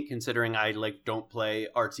for me, considering I don't play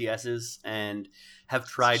RTSs and have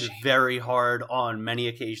tried very hard on many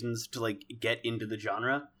occasions to get into the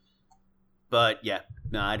genre. But yeah,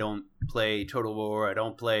 no, I don't play Total War. I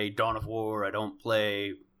don't play Dawn of War. I don't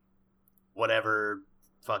play whatever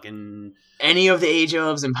fucking any of the Age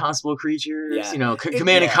ofs, Impossible Creatures,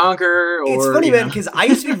 Command and Conquer. Or, it's funny, man, because I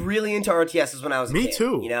used to be really into RTSs when I was a kid. Me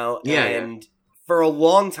too. And for a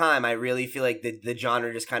long time, I really feel like the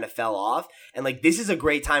genre just kind of fell off. And this is a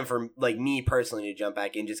great time for me personally to jump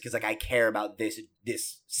back in, just because I care about this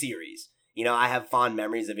series. I have fond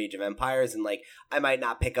memories of Age of Empires, and I might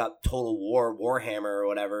not pick up Total War, Warhammer, or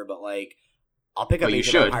whatever, but I'll pick up Age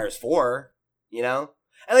of Empires 4.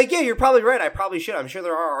 And you're probably right. I probably should. I'm sure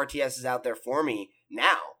there are RTSs out there for me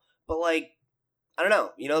now, but like, I don't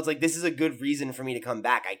know. It's like this is a good reason for me to come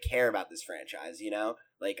back. I care about this franchise.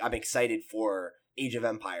 Like I'm excited for Age of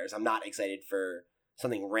Empires. I'm not excited for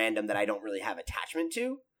something random that I don't really have attachment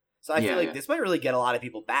to. So I feel like this might really get a lot of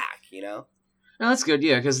people back. No, that's good,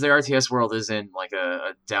 yeah, because the RTS world is in like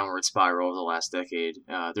a downward spiral over the last decade.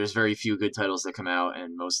 There's very few good titles that come out,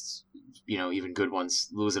 and most, even good ones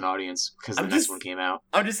lose an audience because the next one came out.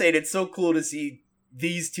 I'm just saying, it's so cool to see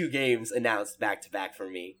these two games announced back to back for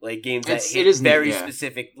me. Like games that it is very neat,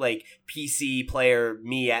 specific, like PC player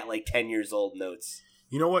me at like 10 years old notes.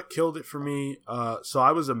 You know what killed it for me? So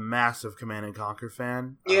I was a massive Command and Conquer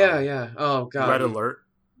fan. Yeah. Oh god. Red Alert.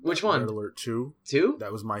 Which one? Red Alert 2. 2?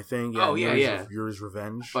 That was my thing. Oh, yeah. Yuri's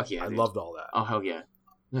Revenge. Fuck yeah, I dude. loved all that. Oh, hell yeah.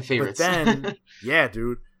 My favorites. But then, yeah,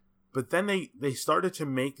 dude. But then they started to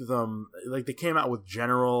make them, like they came out with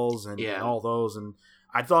Generals and all those, and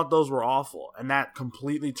I thought those were awful. And that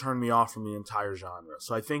completely turned me off from the entire genre.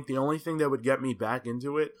 So I think the only thing that would get me back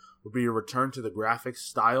into it would be a return to the graphics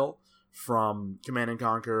style from Command &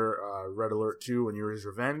 Conquer, Red Alert 2, and Yuri's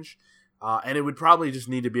Revenge. And it would probably just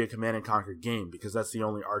need to be a Command & Conquer game because that's the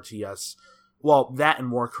only RTS... Well, that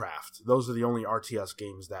and Warcraft. Those are the only RTS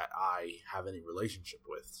games that I have any relationship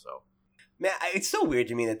with, so... Man, it's so weird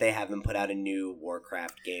to me that they haven't put out a new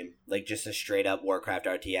Warcraft game. Like, just a straight-up Warcraft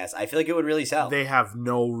RTS. I feel like it would really sell. They have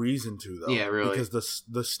no reason to, though. Yeah, really. Because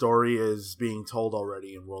the story is being told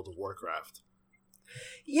already in World of Warcraft.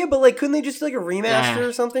 Yeah, but, like, couldn't they just do, like, a remaster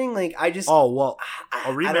or something? Like, I just... Oh, well, a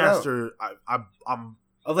remaster... I'm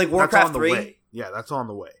of, like, Warcraft 3? Way. Yeah, that's on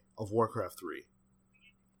the way. Of Warcraft 3.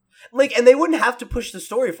 Like, and they wouldn't have to push the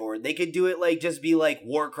story forward. They could do it, like, just be, like,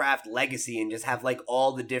 Warcraft Legacy and just have, like,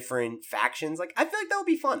 all the different factions. Like, I feel like that would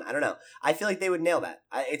be fun. I don't know. I feel like they would nail that.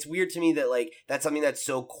 It's weird to me that, like, that's something that's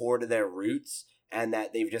so core to their roots and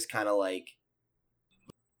that they've just kind of, like...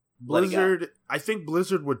 Blizzard, I think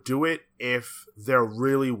Blizzard would do it if there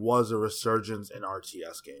really was a resurgence in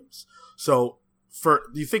RTS games. So,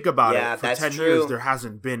 you think about it, for 10 years there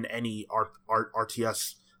hasn't been any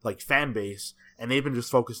RTS like fan base, and they've been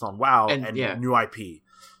just focused on WoW and new IP.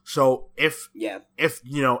 So if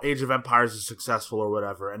Age of Empires is successful or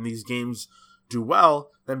whatever, and these games do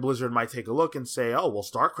well, then Blizzard might take a look and say, oh, well,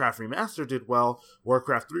 StarCraft Remastered did well,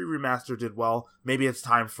 Warcraft 3 Remastered did well, maybe it's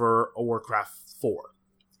time for a Warcraft 4.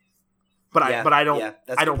 But I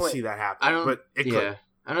don't see that happen. But it could.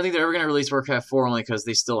 I don't think they're ever going to release Warcraft 4 only because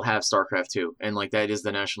they still have StarCraft 2, and like that is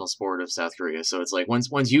the national sport of South Korea. So it's like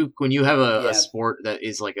when you have a sport that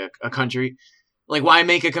is like a country, like why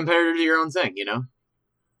make a competitor to your own thing,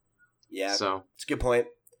 Yeah, so it's a good point.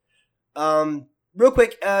 Real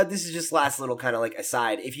quick, this is just last little kind of like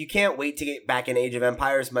aside. If you can't wait to get back in Age of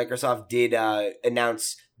Empires, Microsoft did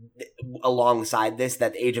announce alongside this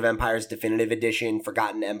that the Age of Empires Definitive Edition,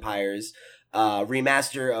 Forgotten Empires,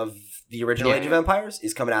 remaster of the original Age of Empires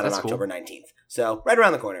is coming out on October 19th. So right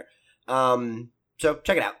around the corner. So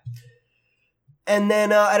check it out. And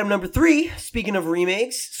then item number 3, speaking of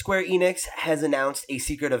remakes, Square Enix has announced a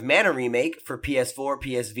Secret of Mana remake for PS4,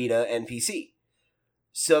 PS Vita, and PC.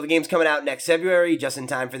 So the game's coming out next February, just in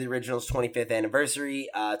time for the original's 25th anniversary.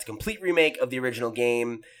 It's a complete remake of the original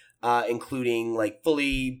game, including like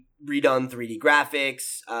fully redone 3D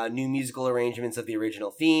graphics, new musical arrangements of the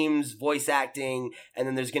original themes, voice acting, and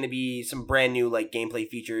then there's going to be some brand new like gameplay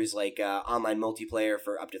features like online multiplayer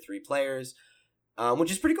for up to 3 players,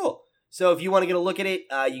 which is pretty cool. So if you want to get a look at it,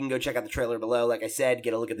 you can go check out the trailer below. Like I said,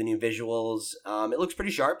 get a look at the new visuals. It looks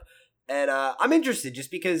pretty sharp. And I'm interested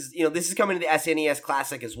just because, this is coming to the SNES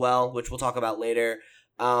Classic as well, which we'll talk about later.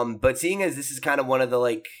 But seeing as this is kind of one of the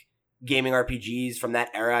like gaming RPGs from that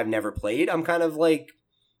era I've never played, I'm kind of like,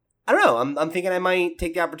 I don't know. I'm thinking I might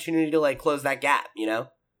take the opportunity to like close that gap, Have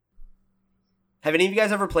any of you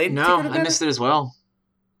guys ever played? No, I missed it as well.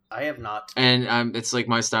 I have not. And it's like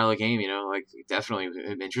my style of game, like definitely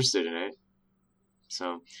am interested in it.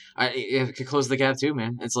 So I could close the gap too,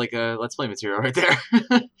 man. It's like a Let's Play material right there.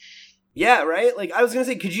 Yeah, right? Like, I was going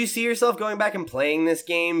to say, could you see yourself going back and playing this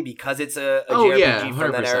game because it's a JRPG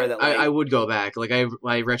from that era? That, like... I would go back. Like, I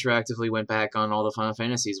retroactively went back on all the Final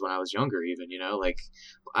Fantasies when I was younger, even, Like,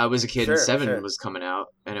 I was a kid and 7 was coming out,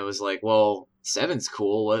 and it was like, well, 7's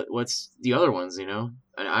cool. What's the other ones, And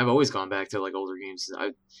I've always gone back to, like, older games.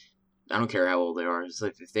 I don't care how old they are. It's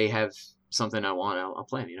like, if they have something I want, I'll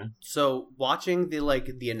play them, So, watching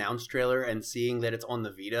the announced trailer and seeing that it's on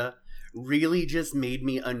the Vita really just made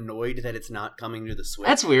me annoyed that it's not coming to the Switch.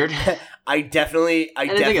 That's weird. I definitely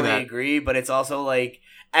agree, but it's also like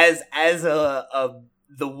as the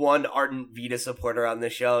one ardent Vita supporter on the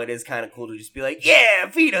show, it is kind of cool to just be like, yeah,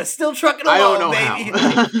 Vita still trucking along, I don't know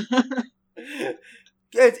baby. how.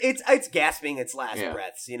 it's gasping its last Yeah.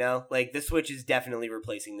 breaths, you know? Like, the Switch is definitely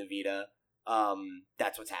replacing the Vita.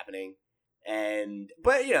 That's what's happening.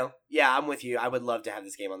 But, you know, yeah, I'm with you. I would love to have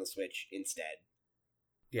this game on the Switch instead.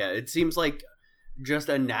 Yeah, it seems like just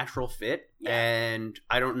a natural fit, Yeah. and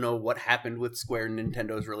I don't know what happened with Square and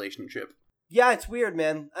Nintendo's relationship. Yeah, it's weird,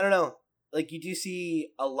 man. I don't know. Like, you do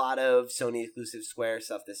see a lot of Sony exclusive Square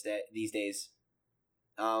stuff these days.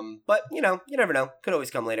 But, you know, you never know. Could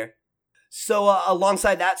always come later. So,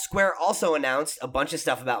 alongside that, Square also announced a bunch of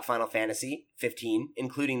stuff about Final Fantasy 15,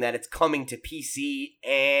 including that it's coming to PC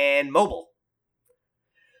and mobile.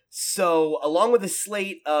 So, along with a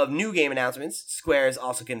slate of new game announcements, Square has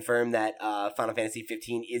also confirmed that Final Fantasy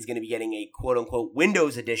 15 is going to be getting a quote-unquote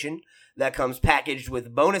Windows edition that comes packaged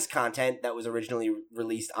with bonus content that was originally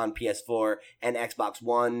released on PS4 and Xbox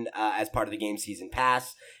One as part of the game season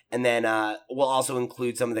pass. And then we'll also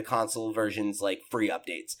include some of the console versions, like free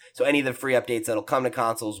updates. So any of the free updates that'll come to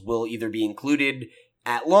consoles will either be included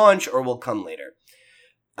at launch or will come later.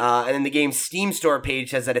 And then the game's Steam store page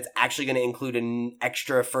says that it's actually going to include an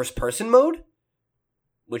extra first-person mode,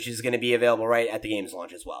 which is going to be available right at the game's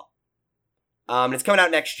launch as well. And it's coming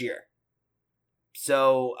out next year.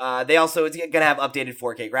 So it's going to have updated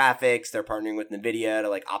 4K graphics. They're partnering with NVIDIA to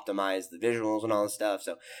like optimize the visuals and all this stuff.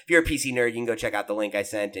 So if you're a PC nerd, you can go check out the link I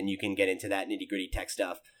sent and you can get into that nitty-gritty tech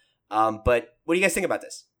stuff. But what do you guys think about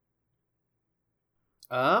this?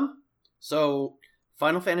 So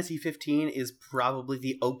Final Fantasy 15 is probably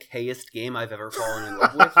the okayest game I've ever fallen in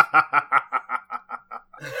love with.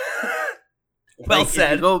 Well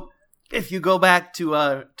said. If you go back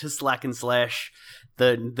to Slack and Slash,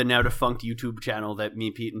 the now defunct YouTube channel that me,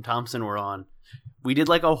 Pete, and Thompson were on, we did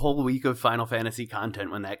like a whole week of Final Fantasy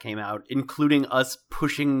content when that came out, including us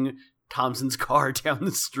pushing Thompson's car down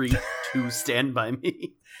the street to Stand By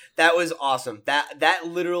Me. That was awesome. That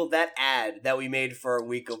ad that we made for a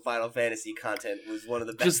week of Final Fantasy content was one of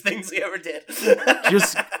the best things we ever did.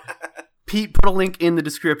 Just Pete put a link in the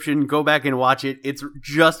description. Go back and watch it. It's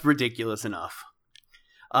just ridiculous enough.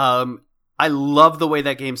 I love the way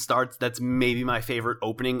that game starts. That's maybe my favorite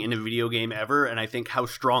opening in a video game ever, and I think how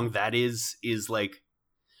strong that is like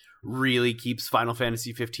really keeps Final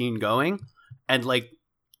Fantasy 15 going. And like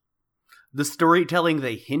the storytelling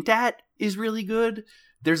they hint at is really good.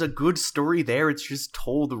 There's a good story there. It's just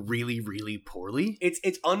told really, really poorly.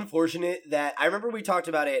 It's unfortunate that I remember we talked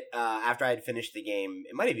about it after I had finished the game.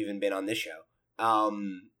 It might have even been on this show.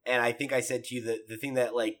 And I think I said to you that the thing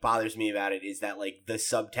that like bothers me about it is that like the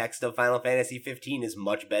subtext of Final Fantasy 15 is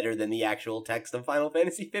much better than the actual text of Final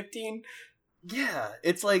Fantasy 15. Yeah,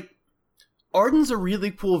 it's like Arden's a really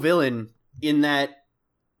cool villain in that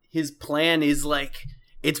his plan is like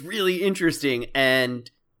it's really interesting and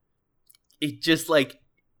it just like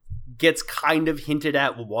gets kind of hinted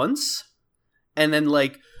at once, and then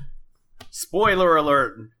like spoiler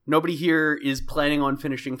alert, nobody here is planning on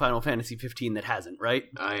finishing Final Fantasy 15 that hasn't, right?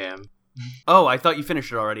 I am. Oh, I thought you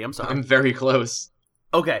finished it already. I'm sorry. I'm very close.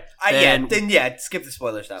 Okay. Then skip the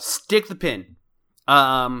spoiler stuff. Stick the pin.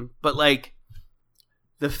 But like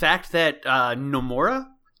the fact that Nomura,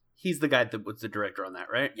 he's the guy that was the director on that,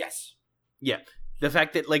 right? Yes. Yeah. The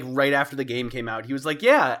fact that like right after the game came out, he was like,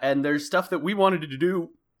 yeah, and there's stuff that we wanted to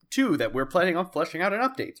do too that we're planning on fleshing out in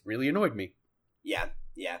updates. Really annoyed me. Yeah.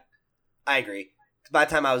 I agree. By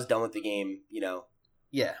the time I was done with the game, you know.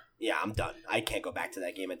 Yeah, I'm done. I can't go back to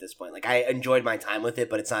that game at this point. Like, I enjoyed my time with it,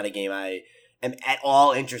 but it's not a game I am at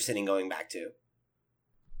all interested in going back to.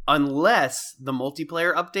 Unless the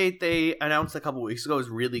multiplayer update they announced a couple weeks ago is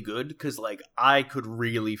really good, because, like, I could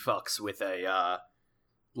really fucks with a,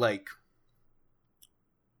 like,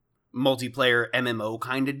 multiplayer MMO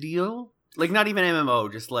kind of deal. Like, not even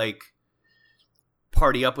MMO, just, like,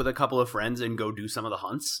 party up with a couple of friends and go do some of the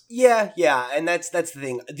hunts. Yeah, and that's the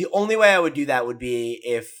thing. The only way I would do that would be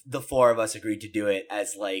if the four of us agreed to do it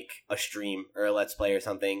as like a stream or a let's play or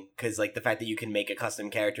something, because like the fact that you can make a custom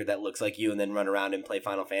character that looks like you and then run around and play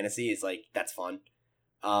Final Fantasy is like, that's fun.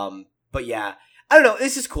 But yeah, I don't know,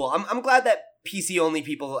 this is cool. I'm glad that PC only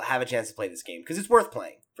people have a chance to play this game, because it's worth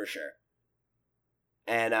playing for sure.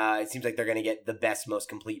 And it seems like they're going to get the best, most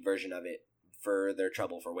complete version of it for their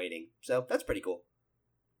trouble for waiting. So that's pretty cool.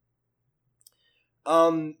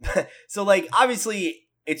 So like obviously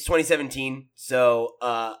it's 2017, so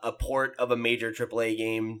a port of a major AAA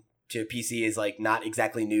game to PC is like not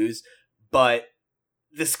exactly news, but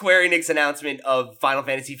the Square Enix announcement of Final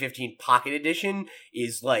Fantasy 15 Pocket Edition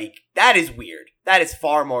is like, that is weird. That is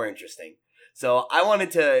far more interesting. So I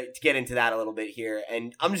wanted to get into that a little bit here,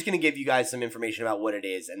 and I'm just going to give you guys some information about what it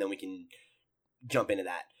is, and then we can jump into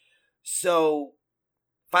that. So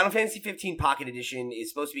Final Fantasy 15 Pocket Edition is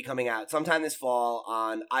supposed to be coming out sometime this fall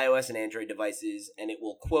on iOS and Android devices, and it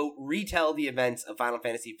will, quote, retell the events of Final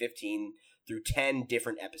Fantasy 15 through 10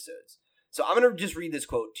 different episodes. So I'm going to just read this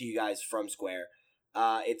quote to you guys from Square.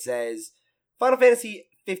 It says, Final Fantasy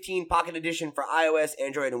 15 Pocket Edition for iOS,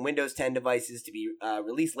 Android, and Windows 10 devices to be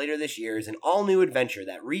released later this year is an all-new adventure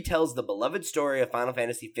that retells the beloved story of Final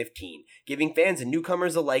Fantasy 15, giving fans and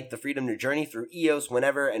newcomers alike the freedom to journey through EOS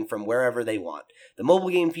whenever and from wherever they want. The mobile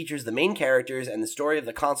game features the main characters and the story of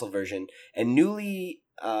the console version, and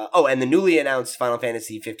the newly announced Final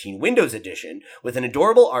Fantasy 15 Windows Edition with an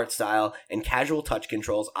adorable art style and casual touch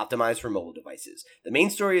controls optimized for mobile devices. The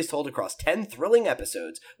main story is told across 10 thrilling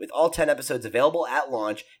episodes, with all 10 episodes available at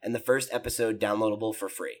launch and the first episode downloadable for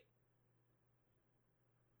free.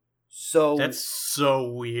 So That's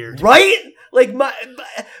so weird. right? Like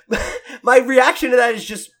my reaction to that is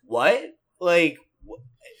just what? Like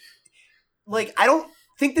I don't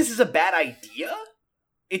think this is a bad idea.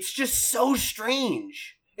 It's just so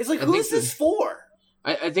strange. It's like, who is this for?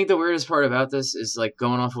 I think the weirdest part about this is, like,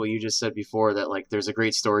 going off what you just said before, that, like, there's a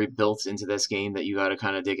great story built into this game that you got to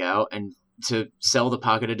kind of dig out, and to sell the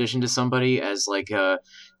Pocket Edition to somebody as, like,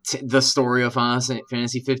 the story of Final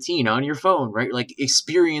Fantasy 15 on your phone, right? Like,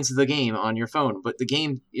 experience the game on your phone. But the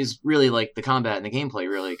game is really, like, the combat and the gameplay,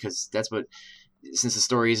 really, because that's what, since the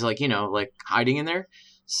story is, like, you know, like, hiding in there.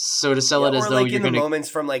 So to sell it as though like you're in the gonna... moments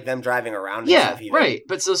from like them driving around. And yeah, stuff even. right.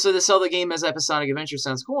 But so to sell the game as episodic adventure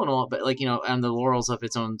sounds cool and all, but like, you know, on the laurels of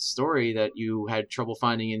its own story that you had trouble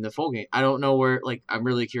finding in the full game. I don't know where. Like, I'm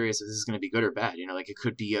really curious if this is going to be good or bad. You know, like it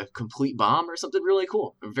could be a complete bomb or something really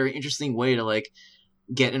cool. A very interesting way to like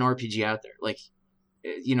get an RPG out there. Like,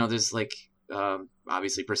 you know, there's like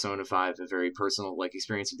obviously Persona 5, a very personal like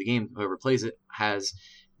experience with the game. Whoever plays it has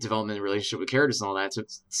development and relationship with characters and all that. So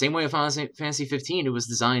it's the same way with Final Fantasy 15, it was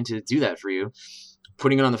designed to do that for you.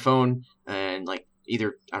 Putting it on the phone and like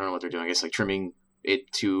either, I don't know what they're doing, I guess like trimming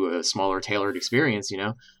it to a smaller tailored experience, you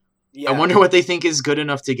know? Yeah. I wonder what they think is good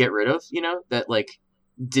enough to get rid of, you know, that like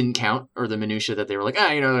didn't count, or the minutia that they were like,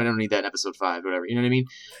 you know, I don't need that in episode 5, whatever. You know what I mean?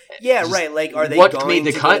 Yeah, just, right. Like, are they going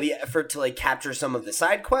to go to the effort to like capture some of the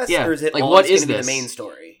side quests, or is it like always going to be the main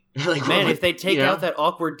story? Like, man, if they take out that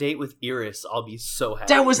awkward date with Iris, I'll be so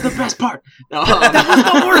happy. That was the best part. No, that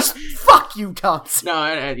was the worst. Fuck you, cunts. No,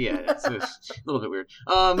 yeah, it's a little bit weird.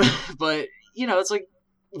 But you know, it's like,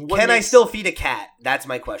 can I still feed a cat? That's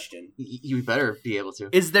my question. You better be able to.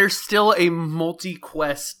 Is there still a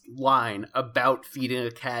multi-quest line about feeding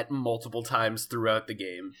a cat multiple times throughout the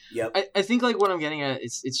game? Yep. I think like what I'm getting at,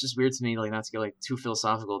 it's just weird to me, like not to get like too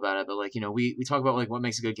philosophical about it, but like, you know, we talk about like what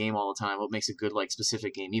makes a good game all the time, what makes a good like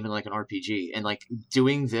specific game, even like an RPG, and like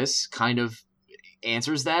doing this kind of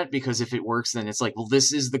answers that, because if it works, then it's like, well,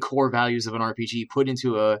 this is the core values of an RPG put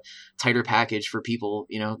into a tighter package for people.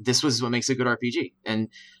 You know, this was what makes a good RPG, and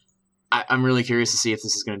I'm really curious to see if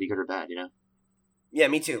this is going to be good or bad. You know? Yeah,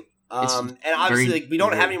 me too. And obviously, like, we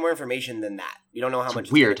don't have any more information than that. We don't know how much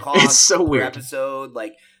it's weird. Cost it's so per weird. Episode,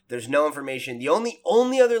 like, there's no information. The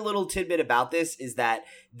only other little tidbit about this is that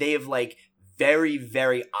they have like very,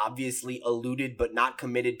 very obviously alluded but not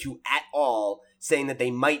committed to at all, saying that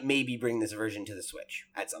they might maybe bring this version to the Switch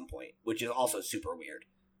at some point, which is also super weird.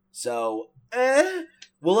 So,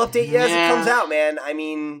 we'll update you as it comes out, man. I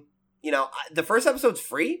mean, you know, the first episode's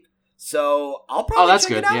free, so I'll probably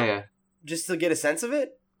check it out. Yeah. Just to get a sense of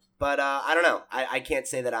it. But I don't know. I can't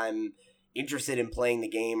say that I'm interested in playing the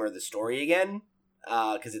game or the story again,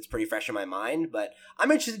 because it's pretty fresh in my mind. But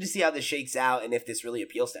I'm interested to see how this shakes out and if this really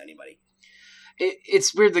appeals to anybody.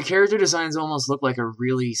 It's weird. The character designs almost look like a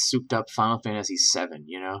really souped up Final Fantasy VII,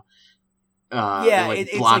 you know?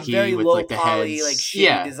 It's like very with, low like, poly, like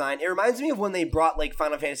shitty design. It reminds me of when they brought like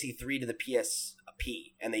Final Fantasy 3 to the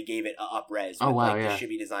PSP and they gave it a up-res with the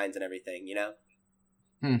shitty designs and everything, you know?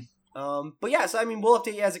 But yeah, so I mean, we'll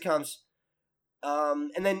update you as it comes.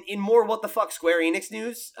 And then in more what the fuck Square Enix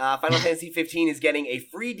news, Final Fantasy 15 is getting a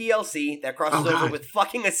free DLC that crosses over with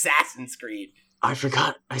fucking Assassin's Creed. I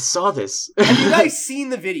forgot. I saw this. Have you guys seen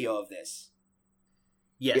the video of this?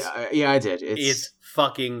 Yes. Yeah, I did. It's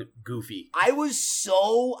fucking goofy. I was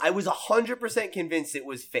 100% convinced it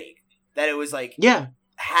was fake. That it was like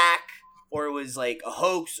hack, or it was like a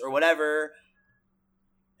hoax or whatever.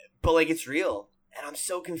 But like it's real. And I'm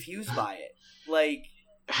so confused by it. Like,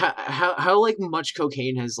 how like much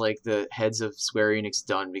cocaine has like the heads of Square Enix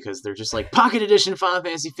done, because they're just like Pocket Edition Final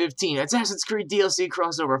Fantasy 15, Assassin's Creed DLC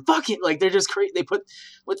crossover. Fuck it, like they're just crazy. They put,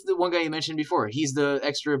 what's the one guy you mentioned before? He's the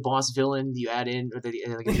extra boss villain you add in, or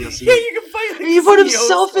like a DLC. Yeah, you can fight. Like, you put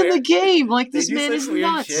himself in the game. Like, this man is weird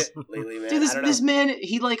nuts. shit lately, man. Dude, this man,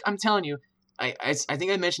 he like, I'm telling you, I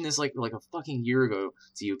think I mentioned this like a fucking year ago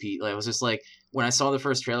to you, Pete. Like I was just like, when I saw the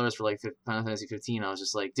first trailers for like Final Fantasy 15, I was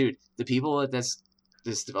just like, dude, the people at this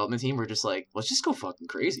development team were just like, let's just go fucking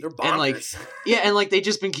crazy. They're bonkers. And like, yeah, and like they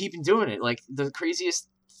just been keeping doing it. Like the craziest,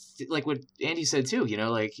 like what Andy said too. You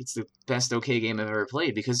know, like it's the best OK game I've ever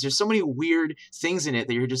played because there's so many weird things in it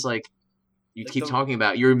that you're just like, you Like keep talking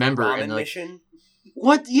about, you remember, ramen and like, mission?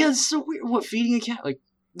 what? Yeah, it's so weird. What, feeding a cat? Like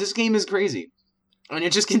this game is crazy. And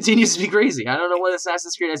it just continues to be crazy. I don't know what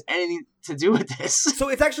Assassin's Creed has anything to do with this. So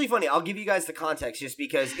it's actually funny. I'll give you guys the context just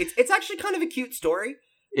because it's actually kind of a cute story.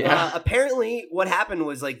 Yeah. Apparently, what happened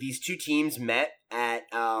was like these two teams met at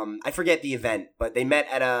I forget the event, but they met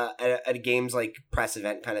at a games like press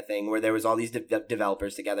event kind of thing where there was all these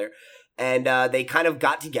developers together, and they kind of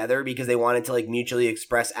got together because they wanted to like mutually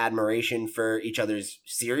express admiration for each other's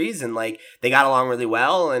series, and like they got along really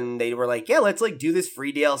well, and they were like, yeah, let's like do this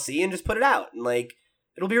free DLC and just put it out, and like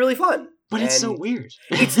it'll be really fun. But it's so weird.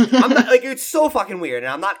 I'm not like it's so fucking weird,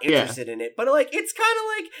 and I'm not interested in it. But like, it's kind of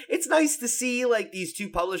like it's nice to see like these two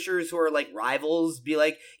publishers who are like rivals be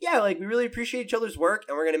like, yeah, like we really appreciate each other's work,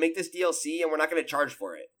 and we're gonna make this DLC, and we're not gonna charge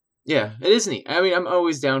for it. Yeah, it is neat. I mean, I'm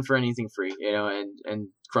always down for anything free, you know, and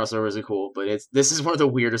crossovers are cool. But this is one of the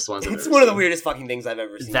weirdest ones. It's one of the weirdest fucking things I've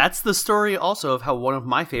ever seen. That's the story also of how one of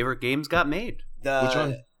my favorite games got made. Which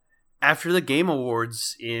one? After the Game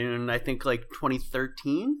Awards in I think like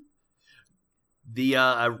 2013. The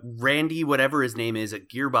Randy, whatever his name is, at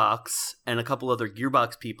Gearbox and a couple other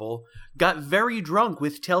Gearbox people got very drunk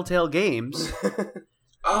with Telltale Games.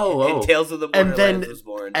 And Tales of the Borderlands was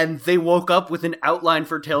born. And they woke up with an outline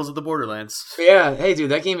for Tales of the Borderlands. Yeah, hey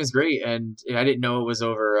dude, that game is great, and I didn't know it was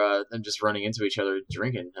over them just running into each other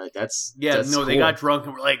drinking. That's cool. They got drunk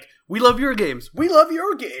and were like, "We love your games. We love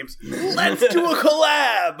your games. Let's do a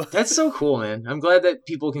collab." That's so cool, man. I'm glad that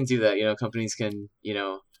people can do that. You know, companies can, you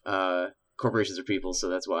know, corporations are people, so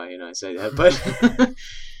that's why, you know, I say that. But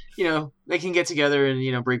you know, they can get together and,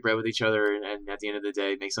 you know, break bread with each other, and at the end of the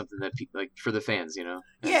day, make something that like for the fans, you know,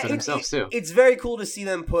 and for themselves too. It's very cool to see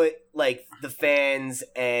them put like the fans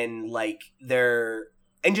and like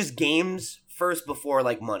and just games first before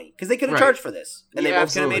like money, because they could have charged for this, and they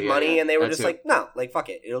both could have made money, and they were just like, no, like fuck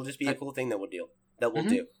it, it'll just be a cool thing that we'll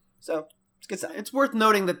do. So. It's good stuff. It's worth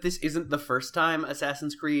noting that this isn't the first time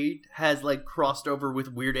Assassin's Creed has like crossed over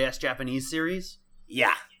with weird ass Japanese series.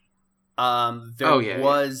 Yeah. There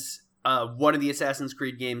was one of the Assassin's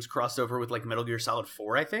Creed games crossed over with like Metal Gear Solid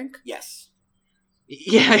 4, I think. Yes.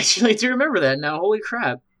 Yeah, actually, I do remember that now. Holy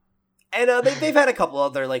crap. And they've had a couple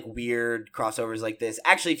other like weird crossovers like this.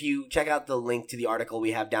 Actually, if you check out the link to the article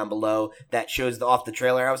we have down below that shows the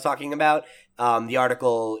trailer I was talking about, the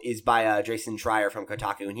article is by Jason Schreier from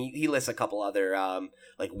Kotaku, and he lists a couple other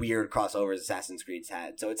like weird crossovers Assassin's Creed's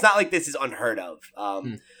had. So it's not like this is unheard of.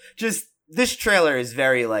 Just this trailer is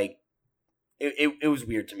very like it was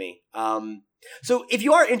weird to me. So if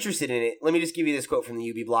you are interested in it, let me just give you this quote from the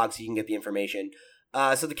UB blog so you can get the information.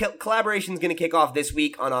 So the collaboration is going to kick off this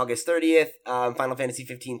week on August 30th. Final Fantasy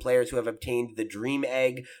 15 players who have obtained the Dream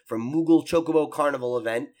Egg from Moogle Chocobo Carnival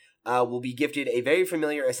event will be gifted a very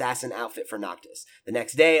familiar assassin outfit for Noctis. The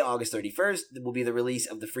next day, August 31st, will be the release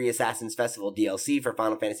of the Free Assassins Festival DLC for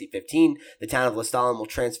Final Fantasy 15. The town of Lestalin will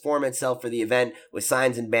transform itself for the event, with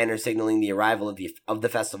signs and banners signaling the arrival of the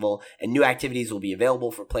festival, and new activities will be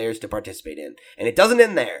available for players to participate in. And it doesn't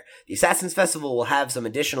end there. The Assassins Festival will have some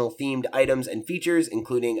additional themed items and features,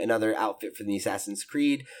 including another outfit for the Assassin's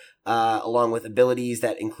Creed, along with abilities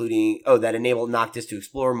that enable Noctis to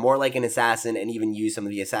explore more like an assassin and even use some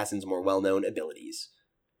of the assassin's more well-known abilities.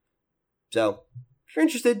 So, if you're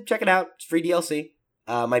interested, check it out. It's free DLC.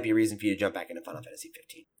 Might be a reason for you to jump back into Final Fantasy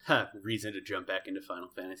 15. Reason to jump back into Final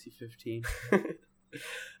Fantasy 15.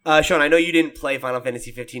 Sean, I know you didn't play Final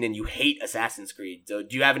Fantasy 15 and you hate Assassin's Creed. So,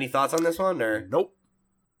 do you have any thoughts on this one, or nope?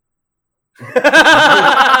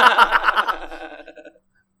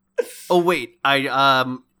 Oh wait,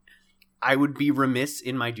 I would be remiss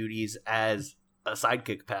in my duties as a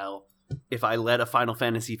sidekick pal if I let a Final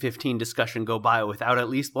Fantasy 15 discussion go by without at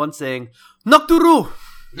least once saying Nocturu.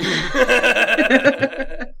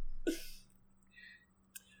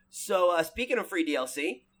 So, speaking of free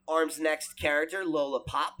DLC, ARM's next character, Lola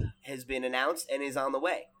Pop, has been announced and is on the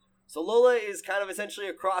way. So Lola is kind of essentially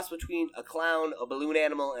a cross between a clown, a balloon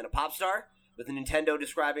animal, and a pop star, with Nintendo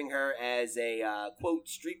describing her as a, quote,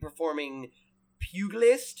 street-performing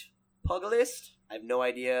pugilist. I have no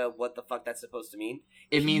idea what the fuck that's supposed to mean.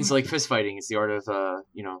 It means, like, fist fighting. It's the art of,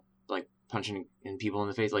 like, punching in people in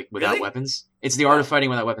the face, like, without weapons. It's the art of fighting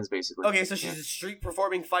without weapons, basically. Okay, so she's a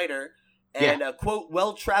street-performing fighter and a, quote,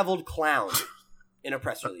 well-traveled clown in a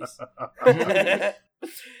press release.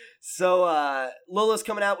 So, Lola's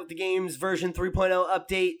coming out with the game's version 3.0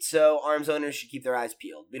 update, so ARMS owners should keep their eyes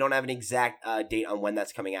peeled. We don't have an exact date on when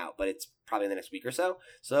that's coming out, but it's probably in the next week or so.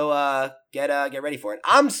 So, get ready for it.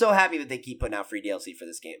 I'm so happy that they keep putting out free DLC for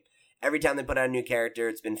this game. Every time they put out a new character,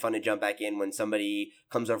 it's been fun to jump back in when somebody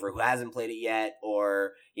comes over who hasn't played it yet,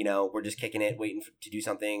 or, we're just kicking it, waiting to do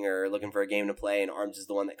something, or looking for a game to play, and ARMS is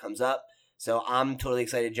the one that comes up. So I'm totally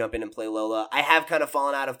excited to jump in and play Lola. I have kind of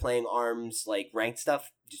fallen out of playing ARMS, ranked stuff,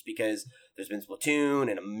 just because there's been Splatoon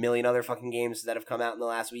and a million other fucking games that have come out in the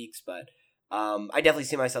last weeks, but I definitely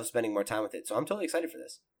see myself spending more time with it, so I'm totally excited for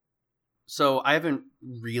this. So I haven't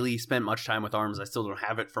really spent much time with ARMS. I still don't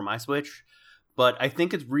have it for my Switch, but I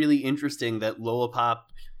think it's really interesting that Lola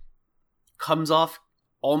Pop comes off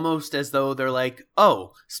almost as though they're like,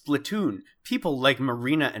 oh, Splatoon, people like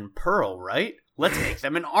Marina and Pearl, right? Let's make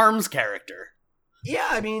them an ARMS character. Yeah,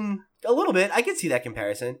 I mean, a little bit. I could see that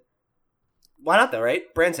comparison. Why not though, right?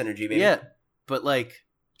 Brand synergy, baby. Yeah, but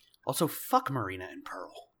also fuck Marina and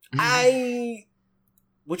Pearl.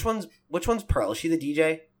 Which one's Pearl? Is she the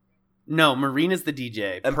DJ? No, Marina's the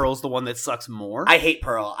DJ. Pearl's the one that sucks more. I hate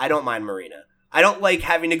Pearl. I don't mind Marina. I don't like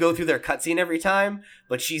having to go through their cutscene every time,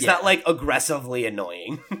 but she's not aggressively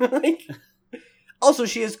annoying. Also,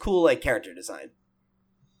 she has cool character design.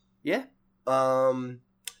 Yeah.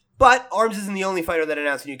 But ARMS isn't the only fighter that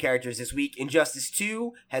announced new characters this week. Injustice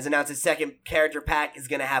 2 has announced its second character pack is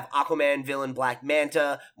going to have Aquaman, villain Black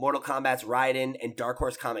Manta, Mortal Kombat's Raiden, and Dark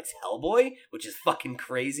Horse Comics Hellboy, which is fucking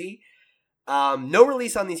crazy. No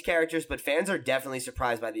release on these characters, but fans are definitely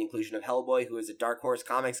surprised by the inclusion of Hellboy, who is a Dark Horse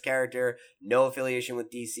Comics character, no affiliation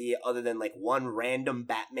with DC other than one random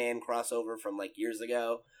Batman crossover from years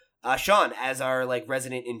ago. Sean, as our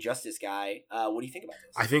resident Injustice guy, what do you think about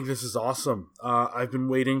this? I think this is awesome. I've been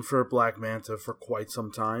waiting for Black Manta for quite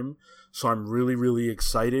some time, so I'm really, really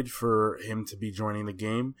excited for him to be joining the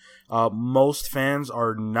game. Most fans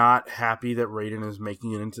are not happy that Raiden is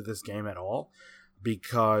making it into this game at all,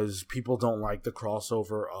 because people don't like the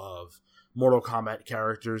crossover of Mortal Kombat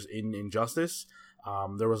characters in Injustice.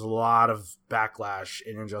 There was a lot of backlash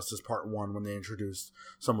in Injustice Part 1 when they introduced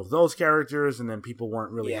some of those characters, and then people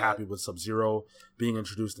weren't really happy with Sub-Zero being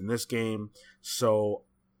introduced in this game. So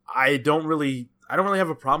I don't really have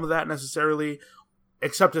a problem with that necessarily,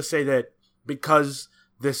 except to say that because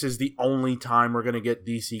this is the only time we're going to get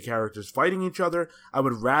DC characters fighting each other, I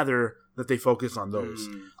would rather that they focus on those.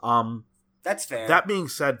 That's fair. That being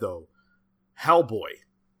said, though, Hellboy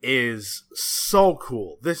is so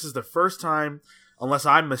cool. This is the first time, unless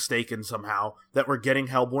I'm mistaken somehow, that we're getting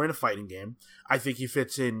Hellboy in a fighting game. I think he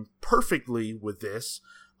fits in perfectly with this.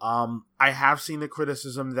 I have seen the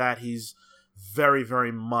criticism that he's very,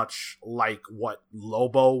 very much like what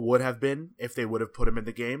Lobo would have been if they would have put him in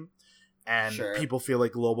the game. And people feel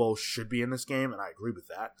like Lobo should be in this game, and I agree with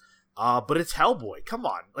that. But it's Hellboy. Come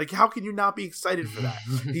on, how can you not be excited for that?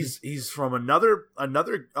 He's from another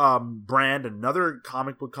brand, another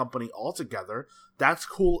comic book company altogether. That's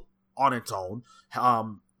cool on its own.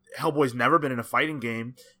 Hellboy's never been in a fighting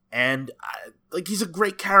game, and he's a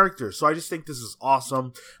great character. So I just think this is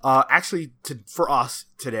awesome. Actually, for us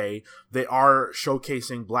today, they are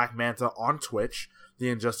showcasing Black Manta on Twitch, the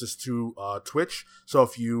Injustice 2 Twitch. So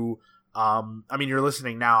if you you're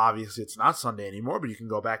listening now, obviously it's not Sunday anymore, but you can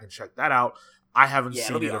go back and check that out. I haven't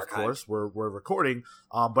seen it, of course. We're recording,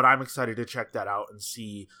 but I'm excited to check that out and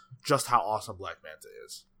see just how awesome Black Manta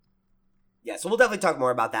is. Yeah, so we'll definitely talk more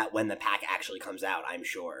about that when the pack actually comes out, I'm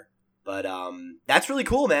sure. But that's really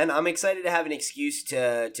cool, man. I'm excited to have an excuse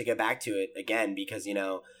to get back to it again because,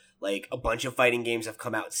 a bunch of fighting games have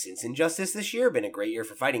come out since Injustice this year. Been a great year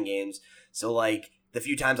for fighting games. So, the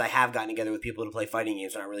few times I have gotten together with people to play fighting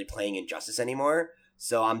games, I'm not really playing Injustice anymore.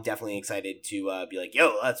 So I'm definitely excited to be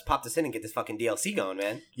yo, let's pop this in and get this fucking DLC going,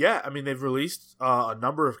 man. Yeah, they've released a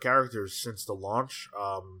number of characters since the launch.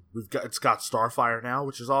 It's got Starfire now,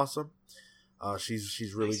 which is awesome.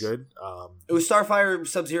 She's really good. It was Starfire,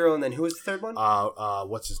 Sub-Zero, and then who was the third one?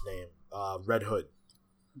 What's his name? Red Hood.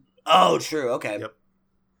 Oh, true. Okay. Yep.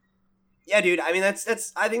 Yeah, dude.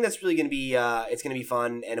 That's. I think that's really gonna be. It's gonna be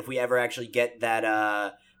fun, and if we ever actually get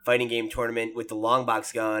that fighting game tournament with the long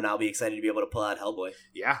box going, I'll be excited to be able to pull out Hellboy.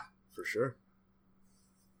 Yeah, for sure.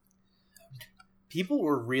 People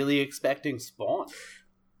were really expecting Spawn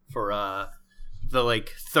for the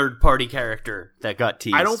third party character that got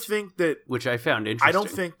teased. I don't think that, which I found interesting. I don't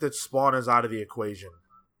think that Spawn is out of the equation.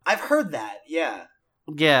 I've heard that. Yeah.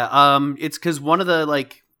 Yeah. It's because one of the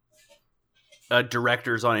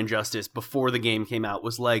directors on Injustice before the game came out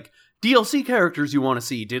was DLC characters you want to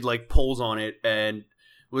see, did polls on it and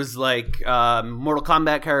was like Mortal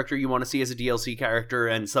Kombat character you want to see as a DLC character,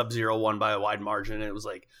 and Sub-Zero won by a wide margin. And it was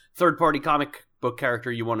like third-party comic book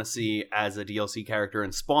character you want to see as a DLC character,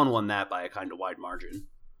 and Spawn won that by a kind of wide margin.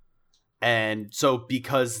 And so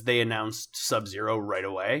because they announced Sub-Zero right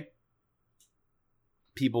away,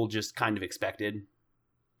 people just kind of expected,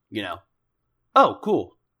 oh,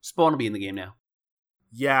 cool, Spawn will be in the game now.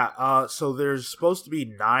 Yeah, so there's supposed to be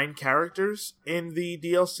 9 characters in the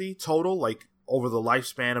DLC total, like, over the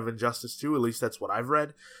lifespan of Injustice 2, at least that's what I've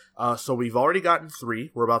read. So we've already gotten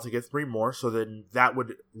 3. We're about to get 3 more, so then that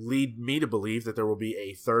would lead me to believe that there will be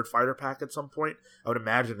a third fighter pack at some point, I would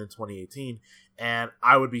imagine in 2018, and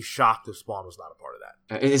I would be shocked if Spawn was not a part of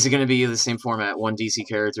that. Is it going to be the same format? 1 DC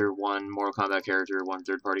character, 1 Mortal Kombat character, 1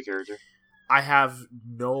 third-party character? I have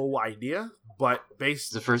no idea, but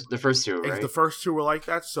based the first 2, right? The first 2 were like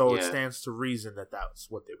that, so it stands to reason that that's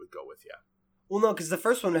what they would go with. Yeah. Well, no, because the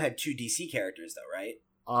first one had 2 DC characters, though, right?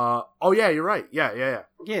 Oh yeah, you're right. Yeah.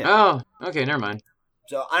 Oh, okay, never mind.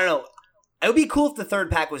 So I don't know. It would be cool if the third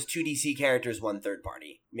pack was 2 DC characters, 1 third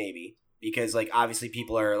party, maybe, because like obviously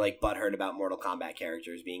people are like butthurt about Mortal Kombat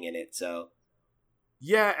characters being in it. So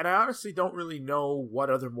yeah, and I honestly don't really know what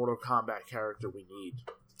other Mortal Kombat character we need,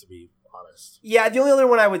 to be honest. Yeah, the only other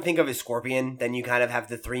one I would think of is Scorpion. Then you kind of have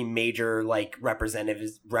the 3 major like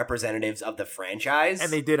representatives of the franchise,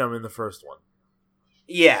 and they did them in the first one.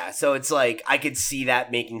 Yeah, so it's like I could see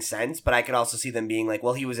that making sense, but I could also see them being like,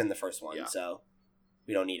 well, he was in the first one, so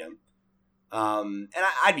we don't need him. And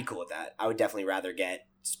I'd be cool with that. I would definitely rather get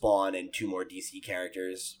Spawn and 2 more DC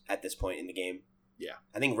characters at this point in the game. Yeah.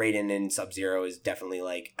 I think Raiden and Sub-Zero is definitely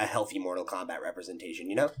like a healthy Mortal Kombat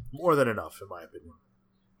representation, More than enough, in my opinion.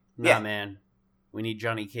 Nah, man. We need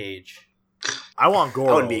Johnny Cage. I want Goro,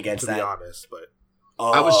 I wouldn't be against to that. be honest, but...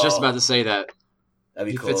 I was just about to say that. That'd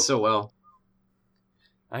be he cool. fits so well.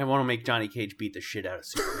 I want to make Johnny Cage beat the shit out of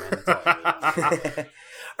Superman. That's all I really want.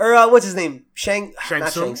 Or what's his name? Shang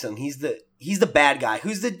Not Tsung? Shang Tsung. He's the bad guy.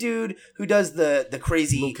 Who's the dude who does the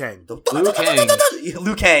crazy Liu Kang. Liu Kang.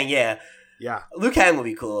 Liu Kang, yeah. Yeah. Liu Kang will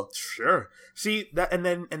be cool. Sure. See that, and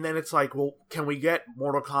then it's like, well, can we get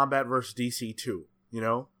Mortal Kombat versus DC 2?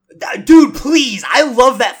 Dude, please! I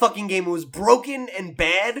love that fucking game. It was broken and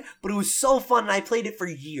bad, but it was so fun, and I played it for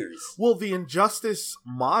years. Well, the Injustice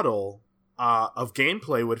model of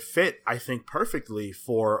gameplay would fit, I think, perfectly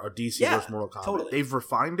for a DC versus Mortal Kombat. Totally. They've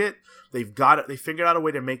refined it. They've got it. They figured out a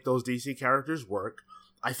way to make those DC characters work.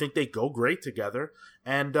 I think they go great together,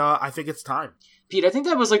 and I think it's time. Pete, I think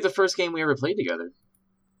that was like the first game we ever played together.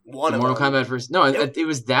 One of Mortal them. Kombat first. No, it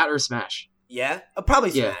was that or Smash. Yeah? Probably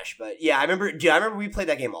Smash, but yeah, I remember we played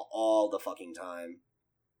that game all the fucking time.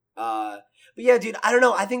 But yeah, dude, I don't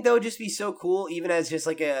know. I think that would just be so cool, even as just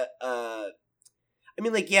like they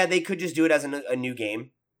could just do it as a new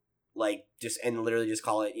game, like and literally just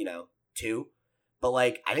call it, 2. But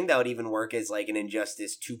like, I think that would even work as like an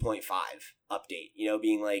Injustice 2.5 update.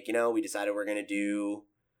 Being like, we decided we're gonna do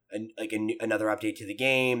another update to the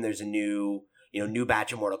game. There's a new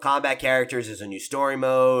batch of Mortal Kombat characters. There's a new story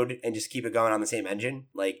mode, and just keep it going on the same engine.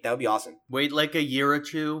 Like that would be awesome. Wait like a year or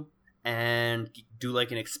 2 and do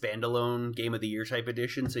like an expand-alone Game of the Year type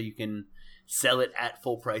edition, so you can sell it at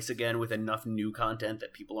full price again with enough new content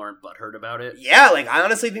that people aren't butthurt about it. Yeah, like I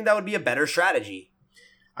honestly think that would be a better strategy.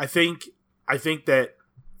 I think that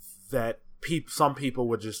some people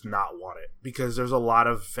would just not want it, because there's a lot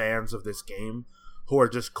of fans of this game who are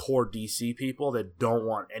just core DC people that don't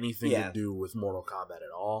want anything to do with Mortal Kombat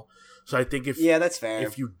at all. So I think that's fair.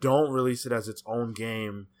 If you don't release it as its own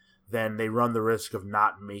game, then they run the risk of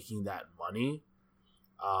not making that money.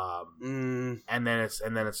 And then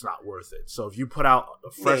it's not worth it. So if you put out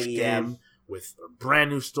a fresh game with a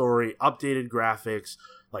brand new story, updated graphics,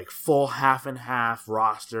 like full half and half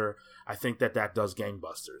roster, I think that does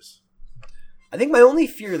gangbusters. I think my only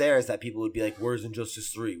fear there is that people would be like, where's Injustice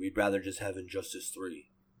 3? We'd rather just have Injustice 3.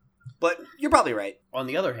 But you're probably right. On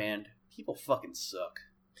the other hand, people fucking suck.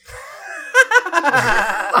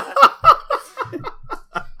 I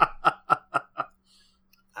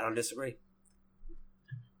don't disagree.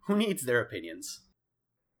 Who needs their opinions?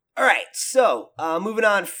 All right, so moving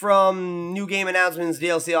on from new game announcements,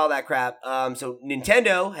 DLC, all that crap. So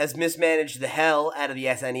Nintendo has mismanaged the hell out of the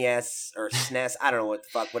SNES or SNES. I don't know what the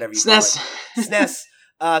fuck, whatever you call it. SNES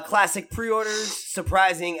classic pre-orders,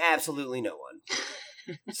 surprising absolutely no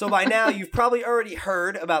one. So by now, you've probably already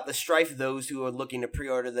heard about the strife those who are looking to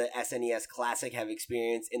pre-order the SNES Classic have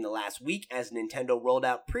experienced in the last week, as Nintendo rolled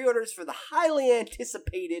out pre-orders for the highly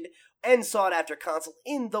anticipated and sought-after console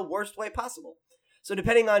in the worst way possible. So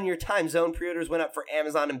depending on your time zone, pre-orders went up for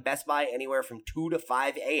Amazon and Best Buy anywhere from 2 to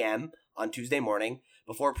 5 a.m. on Tuesday morning.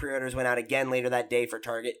 before pre-orders went out again later that day for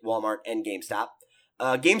Target, Walmart, and GameStop.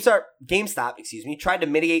 GameStop, tried to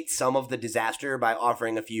mitigate some of the disaster by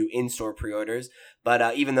offering a few in-store pre-orders,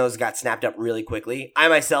 but even those got snapped up really quickly. I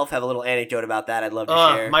myself have a little anecdote about that I'd love to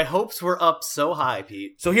share. My hopes were up so high,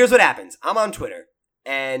 Pete. So here's what happens. I'm on Twitter,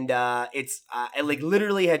 and I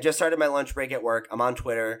literally had just started my lunch break at work. I'm on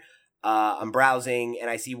Twitter. I'm browsing, and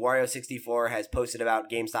I see Wario64 has posted about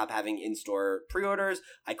GameStop having in-store pre-orders.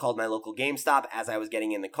 I called my local GameStop as I was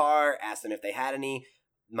getting in the car, asked them if they had any.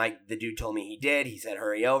 The dude told me he did. He said,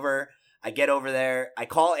 hurry over. I get over there. I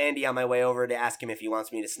call Andy on my way over to ask him if he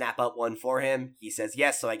wants me to snap up one for him. He says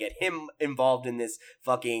yes, so I get him involved in this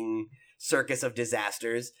fucking circus of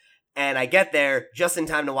disasters. And I get there just in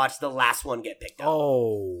time to watch the last one get picked up.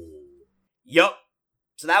 Oh. Yup.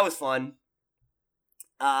 So that was fun.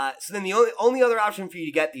 So then the only other option for you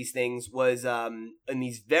to get these things was in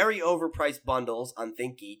these very overpriced bundles on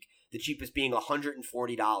ThinkGeek. The cheapest being $140,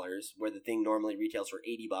 where the thing normally retails for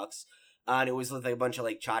 $80. And it was with like a bunch of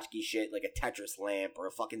like tchotchke shit, like a Tetris lamp or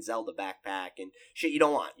a fucking Zelda backpack and shit you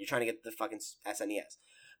don't want. You're trying to get the fucking SNES.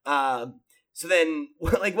 So then,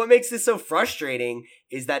 like, what makes this so frustrating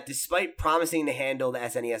is that despite promising to handle the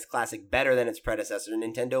SNES Classic better than its predecessor,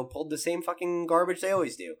 Nintendo pulled the same fucking garbage they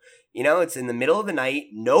always do. You know, it's in the middle of the night,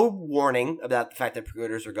 no warning about the fact that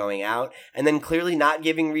pre-orders are going out, and then clearly not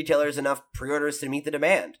giving retailers enough pre-orders to meet the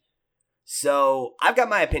demand. So I've got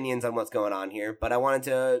my opinions on what's going on here, but I wanted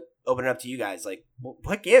to open it up to you guys. Like,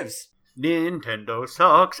 what gives? Nintendo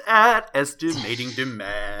sucks at estimating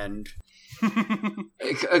demand.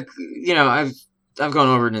 You know, I've gone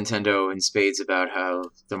over Nintendo in spades about how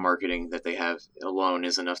the marketing that they have alone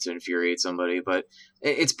is enough to infuriate somebody, but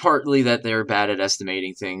it's partly that they're bad at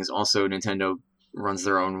estimating things. Also, Nintendo runs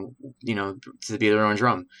their own, you know, to be their own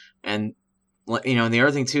drum. And you know, and the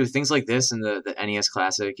other thing too, things like this and the NES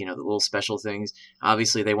Classic, you know, the little special things,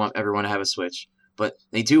 obviously they want everyone to have a Switch, but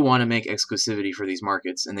they do want to make exclusivity for these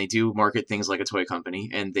markets, and they do market things like a toy company,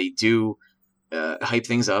 and they do hype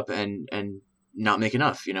things up and not make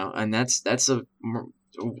enough, you know, and that's a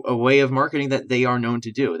way of marketing that they are known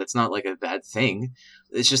to do. That's not like a bad thing.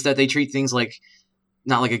 It's just that they treat things like,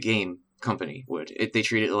 not like a game company would. They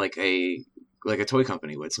treat it like a toy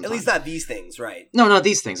company would sometimes. At least not these things, right? No, not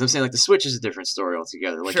these things. I'm saying like the Switch is a different story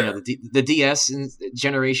altogether. Like, sure. You know, the DS and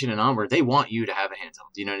generation and onward, they want you to have a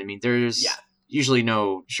handheld. You know what I mean? There's usually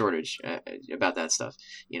no shortage about that stuff,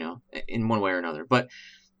 you know, in one way or another. But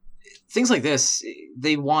things like this,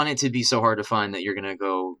 they want it to be so hard to find that you're going to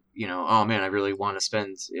go, you know, oh man, I really want to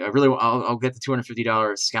spend, I'll get the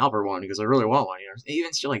 $250 scalper one because I really want one, you know,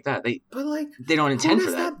 even shit like that. They don't intend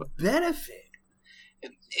for that. Benefit?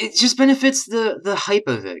 It just benefits the hype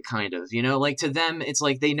of it, kind of, you know, like to them, it's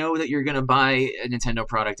like they know that you're going to buy a Nintendo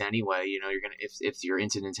product anyway, you know, you're going to, if you're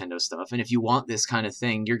into Nintendo stuff, and if you want this kind of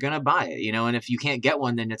thing, you're going to buy it, you know, and if you can't get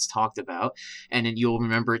one, then it's talked about, and then you'll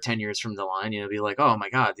remember it 10 years from the line, you know, be like, oh my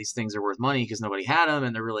God, these things are worth money because nobody had them,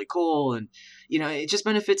 and they're really cool, and, you know, it just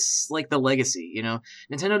benefits, like, the legacy, you know.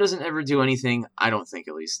 Nintendo doesn't ever do anything, I don't think,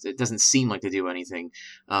 at least, it doesn't seem like they do anything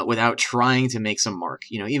without trying to make some mark,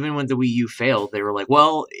 you know. Even when the Wii U failed, they were like,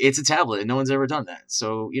 well, it's a tablet and no one's ever done that,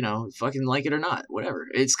 so, you know, fucking like it or not, whatever,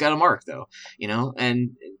 it's got a mark though, you know.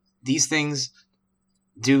 And these things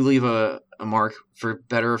do leave a mark, for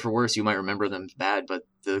better or for worse. You might remember them bad, but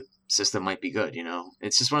the system might be good, you know.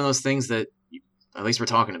 It's just one of those things that, at least we're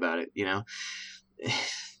talking about it, you know.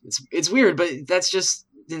 It's weird, but that's just,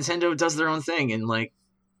 Nintendo does their own thing, and like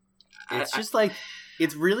it's just like,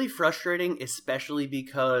 it's really frustrating, especially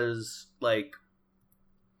because like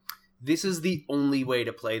this is the only way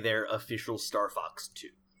to play their official Star Fox 2.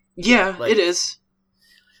 Yeah, like, it is.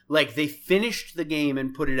 Like, they finished the game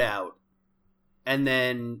and put it out, and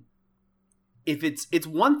then if it's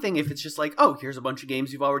one thing if it's just like, oh, here's a bunch of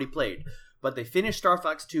games you've already played, but they finished Star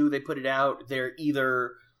Fox 2, they put it out, they're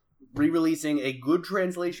either re-releasing a good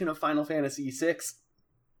translation of Final Fantasy VI,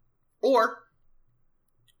 or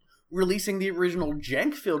releasing the original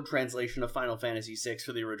jank-filled translation of Final Fantasy VI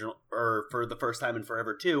for the original, or for the first time in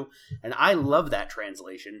forever too. And I love that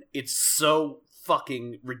translation. It's so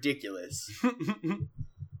fucking ridiculous.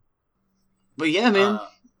 But yeah, man,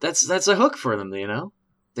 that's a hook for them, you know.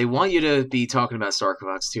 They want you to be talking about Star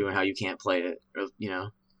Fox 2 and how you can't play it, you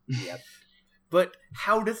know. Yep. But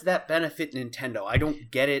how does that benefit Nintendo? I don't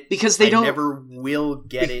get it. Because they don't... never will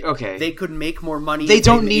get it. Okay. They could make more money. They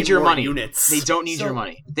don't need your money. Units. They don't need your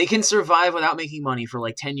money. They can survive without making money for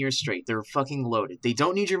like 10 years straight. They're fucking loaded. They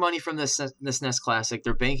don't need your money from the SNES Classic.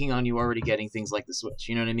 They're banking on you already getting things like the Switch.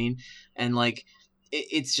 You know what I mean? And like,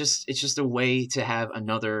 it's just a way to have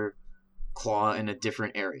another claw in a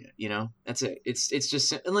different area. You know? That's it. It's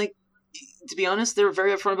just, and like, to be honest, they're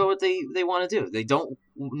very upfront about what they want to do. They don't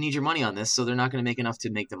need your money on this, so they're not going to make enough to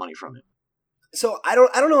make the money from it. So I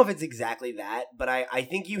don't know if it's exactly that, but I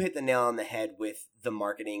think you hit the nail on the head with the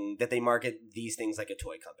marketing, that they market these things like a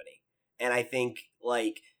toy company. And I think,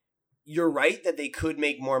 like, you're right that they could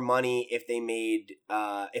make more money if they made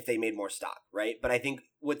more stock, right? But I think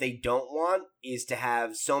what they don't want is to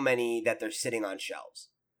have so many that they're sitting on shelves,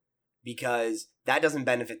 because that doesn't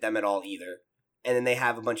benefit them at all either. And then they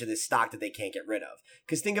have a bunch of this stock that they can't get rid of.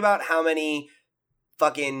 Because think about how many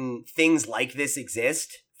fucking things like this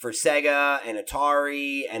exist for Sega and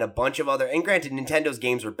Atari and a bunch of other, and granted, Nintendo's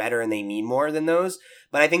games are better and they mean more than those,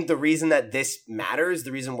 but I think the reason that this matters,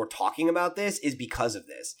 the reason we're talking about this, is because of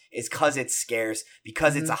this. It's because it's scarce,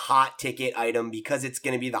 because it's a hot ticket item, because it's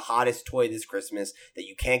going to be the hottest toy this Christmas that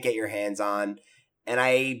you can't get your hands on, and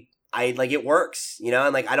I like, it works, you know,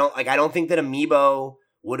 and I don't think that Amiibo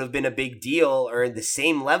would have been a big deal or the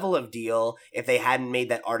same level of deal if they hadn't made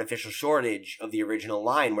that artificial shortage of the original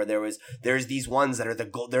line, where there's these ones that are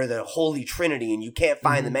they're the holy trinity and you can't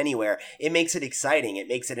find them anywhere. It makes it exciting. It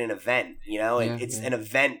makes it an event, you know, it's an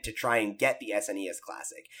event to try and get the SNES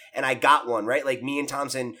Classic. And I got one, right? Like, me and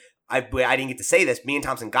Thompson, I didn't get to say this. Me and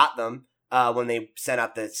Thompson got them when they sent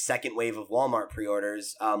out the second wave of Walmart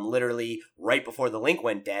pre-orders, literally right before the link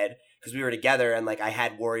went dead, because we were together and, like, I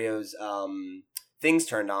had Wario's things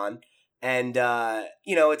turned on, and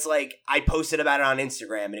you know, it's like, I posted about it on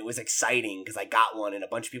Instagram and it was exciting because I got one and a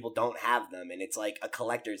bunch of people don't have them, and it's like a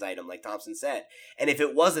collector's item, like Thompson said. And if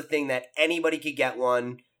it was a thing that anybody could get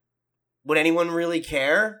one, would anyone really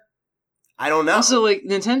care? I don't know. Also, like,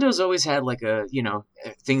 Nintendo's always had, like, a, you know,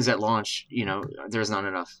 things at launch, you know, there's not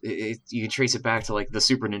enough. You can trace it back to, like, the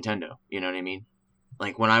Super Nintendo, you know what I mean?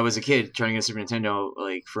 Like, when I was a kid trying to get a Super Nintendo,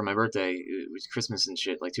 like, for my birthday, it was Christmas and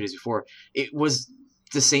shit, like 2 days before, it was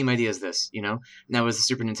the same idea as this, you know? And that was the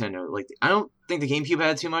Super Nintendo. Like, I don't think the GameCube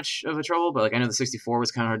had too much of a trouble, but, like, I know the 64 was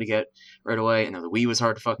kind of hard to get right away. I know the Wii was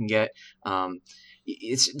hard to fucking get.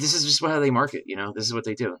 This is just how they market, you know? This is what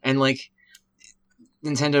they do. And, like,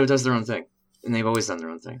 Nintendo does their own thing. And they've always done their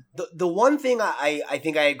own thing. The one thing I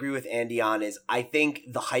think I agree with Andy on is, I think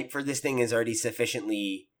the hype for this thing is already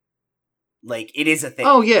sufficiently, like, it is a thing.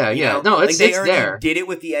 Oh, yeah, you yeah. know? No, like, they it's already there. did it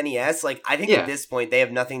with the NES. Like, I think at this point, they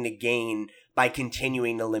have nothing to gain by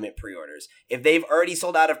continuing to limit pre-orders. If they've already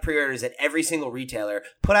sold out of pre-orders at every single retailer,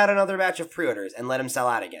 put out another batch of pre-orders and let them sell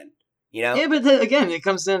out again. You know? Yeah, but again, it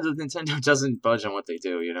comes down to Nintendo doesn't budge on what they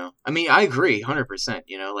do, you know? I mean, I agree 100%,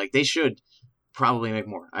 you know? Like, they should probably make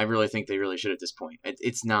more. I really think they really should at this point.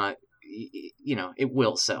 It's not, you know, it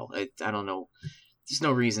will sell. I don't know. There's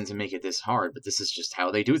no reason to make it this hard, but this is just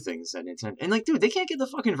how they do things at Nintendo. And, like, dude, they can't get the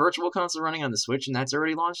fucking Virtual Console running on the Switch, and that's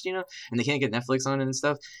already launched, you know? And they can't get Netflix on it and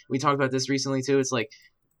stuff. We talked about this recently, too. It's like,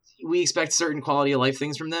 we expect certain quality of life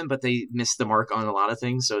things from them, but they miss the mark on a lot of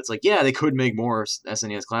things. So it's like, yeah, they could make more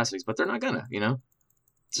SNES classics, but they're not gonna, you know?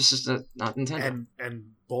 It's just not Nintendo. And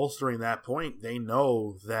bolstering that point, they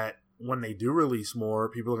know that when they do release more,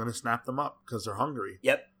 people are going to snap them up because they're hungry.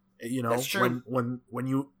 Yep. You know, that's true. when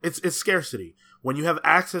you, it's scarcity. When you have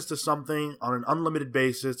access to something on an unlimited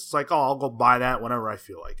basis, it's like, oh, I'll go buy that whenever I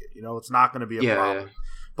feel like it. You know, it's not going to be a problem. Yeah.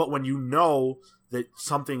 But when you know that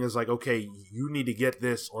something is like, okay, you need to get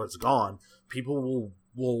this or it's gone, people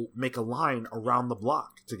will make a line around the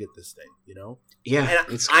block to get this thing, you know? Yeah,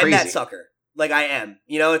 and it's crazy. I'm that sucker. Like, I am.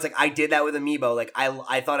 You know, it's like, I did that with Amiibo. Like,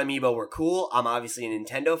 I thought Amiibo were cool. I'm obviously a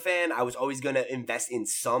Nintendo fan. I was always going to invest in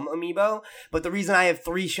some Amiibo. But the reason I have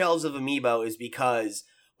 3 shelves of Amiibo is because,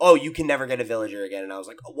 oh, you can never get a villager again. And I was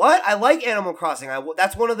like, what? I like Animal Crossing.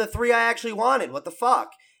 That's one of the 3 I actually wanted. What the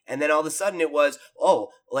fuck? And then all of a sudden it was, oh,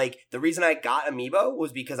 like, the reason I got Amiibo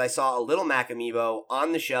was because I saw a Little Mac Amiibo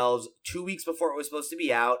on the shelves 2 weeks before it was supposed to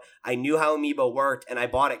be out. I knew how Amiibo worked, and I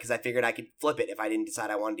bought it because I figured I could flip it if I didn't decide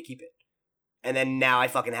I wanted to keep it. And then now I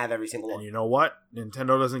fucking have every single one. And you know what?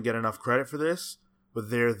 Nintendo doesn't get enough credit for this,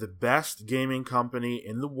 but they're the best gaming company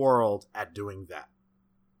in the world at doing that.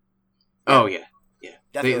 Oh, yeah. Yeah.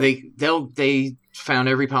 Definitely. They found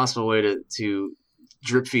every possible way to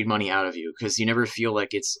drip feed money out of you, because you never feel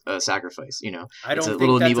like it's a sacrifice, you know? I don't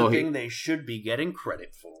think that's a thing they should be getting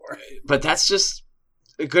credit for. But that's just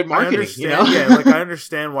good marketing, you know? Yeah, like, I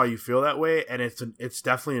understand why you feel that way, and it's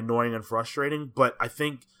definitely annoying and frustrating, but I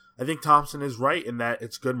think Thompson is right in that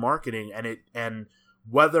it's good marketing, and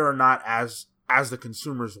whether or not as the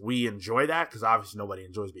consumers we enjoy that, because obviously nobody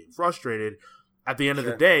enjoys being frustrated, at the end of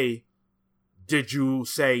the day, did you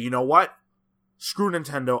say, you know what? Screw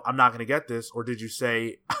Nintendo, I'm not going to get this, or did you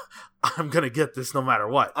say, I'm going to get this no matter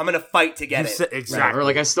what? I'm going to fight to get it. Exactly. Right. Or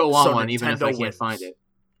like, I still want one, even if Nintendo I can't wins. find it.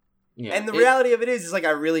 Yeah. And the reality of it is like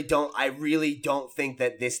I really don't think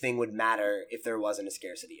that this thing would matter if there wasn't a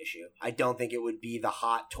scarcity issue. I don't think it would be the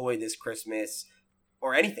hot toy this Christmas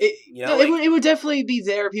or anything. It would definitely be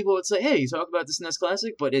there. People would say, "Hey, you talk about the SNES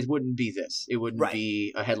Classic," but it wouldn't be this. It wouldn't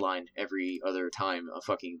be a headline every other time a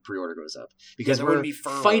fucking pre-order goes up because we're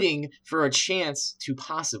fighting for a chance to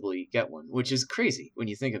possibly get one, which is crazy when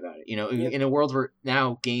you think about it. In a world where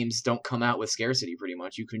now games don't come out with scarcity, pretty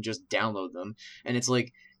much you can just download them, and it's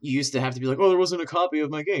like you used to have to be like, "Oh, there wasn't a copy of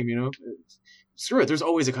my game," Screw it. There's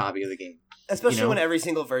always a copy of the game. Especially when every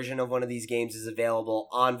single version of one of these games is available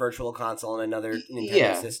on Virtual Console and another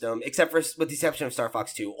Nintendo system, except for with the exception of Star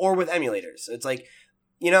Fox 2, or with emulators. So it's like,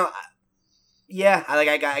 I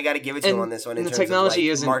got to give it to them on this one in terms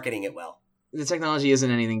of marketing it well. The technology isn't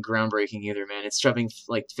anything groundbreaking either, man. It's shoving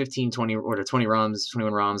like 15, 20, or 20 ROMs,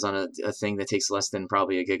 21 ROMs on a thing that takes less than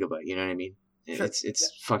probably a gigabyte. You know what I mean? Sure.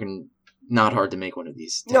 It's fucking not hard to make one of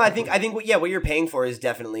these. No, I think what you're paying for is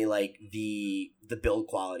definitely like the build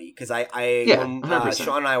quality. Because when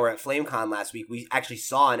Sean and I were at FlameCon last week, we actually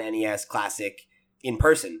saw an NES Classic in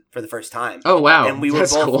person for the first time. Oh wow! And we were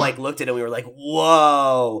both cool. Like looked at it and we were like,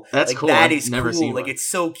 "Whoa, that's like, cool! That I've is never cool! Seen like one. It's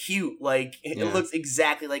so cute! Like it looks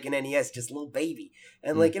exactly like an NES, just a little baby."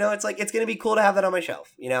 And like it's like it's gonna be cool to have that on my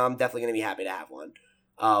shelf. I'm definitely gonna be happy to have one.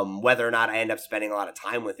 Whether or not I end up spending a lot of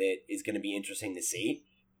time with it is gonna be interesting to see.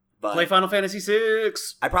 But play Final Fantasy VI.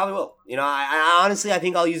 I probably will. I honestly I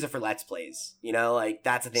think I'll use it for Let's Plays. Like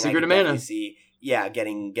that's the thing Secret I can of Mana. definitely see. Yeah,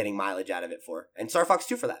 getting mileage out of it for, and Star Fox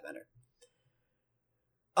 2 for that matter.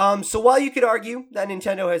 So while you could argue that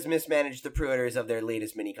Nintendo has mismanaged the pre-orders of their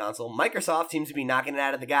latest mini console, Microsoft seems to be knocking it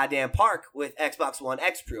out of the goddamn park with Xbox One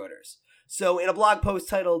X pre-orders. So in a blog post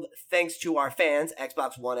titled "Thanks to Our Fans,"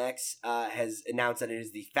 Xbox One X has announced that it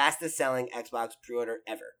is the fastest selling Xbox pre-order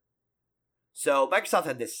ever. So Microsoft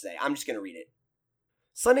had this to say. I'm just going to read it.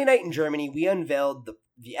 Sunday night in Germany, we unveiled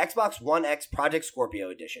the Xbox One X Project Scorpio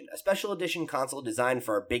Edition, a special edition console designed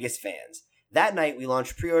for our biggest fans. That night, we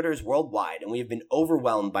launched pre-orders worldwide, and we have been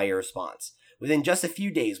overwhelmed by your response. Within just a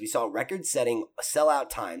few days, we saw record-setting sellout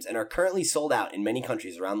times and are currently sold out in many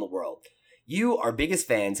countries around the world. You, our biggest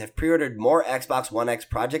fans, have pre-ordered more Xbox One X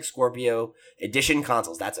Project Scorpio Edition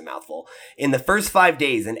consoles, that's a mouthful, in the first 5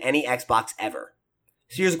 days than any Xbox ever.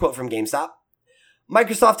 So here's a quote from GameStop.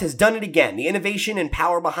 Microsoft has done it again. The innovation and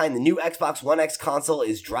power behind the new Xbox One X console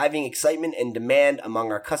is driving excitement and demand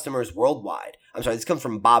among our customers worldwide. I'm sorry, this comes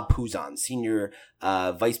from Bob Puzon, Senior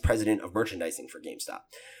Vice President of Merchandising for GameStop.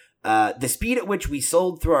 The speed at which we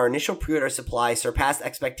sold through our initial pre-order supply surpassed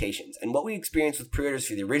expectations, and what we experienced with pre-orders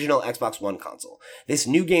for the original Xbox One console. This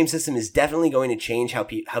new game system is definitely going to change how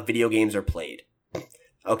video games are played.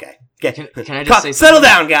 Okay. Can I just say settle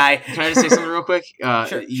down, guy? Can I just say something real quick?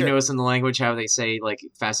 Sure. Notice in the language how they say like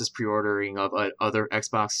fastest pre-ordering of other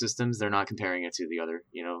Xbox systems. They're not comparing it to the other,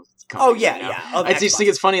 Oh yeah, yeah. I just think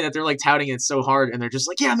it's funny that they're like touting it so hard, and they're just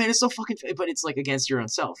like, yeah, man, it's so fucking. But it's like against your own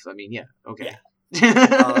self. I mean, yeah, okay. Yeah.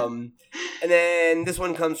 And then this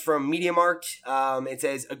one comes from MediaMarkt. It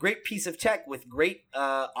says, a great piece of tech with great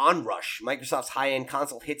onrush. Microsoft's high-end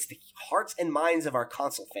console hits the hearts and minds of our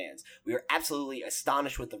console fans. We are absolutely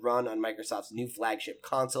astonished with the run on Microsoft's new flagship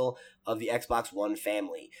console of the Xbox One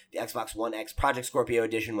family. The Xbox One X Project Scorpio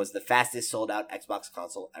Edition was the fastest sold-out Xbox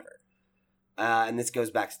console ever. And this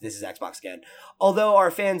is Xbox again. Although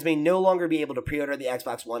our fans may no longer be able to pre-order the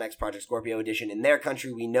Xbox One X Project Scorpio Edition in their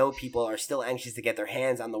country, we know people are still anxious to get their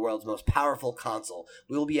hands on the world's most powerful console.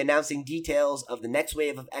 We will be announcing details of the next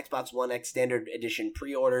wave of Xbox One X Standard Edition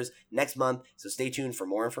pre-orders next month, so stay tuned for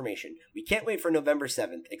more information. We can't wait for November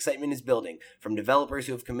 7th. Excitement is building. From developers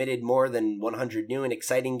who have committed more than 100 new and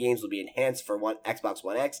exciting games will be enhanced for Xbox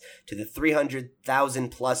One X, to the 300,000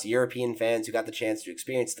 plus European fans who got the chance to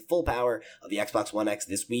experience the full power of the Xbox One X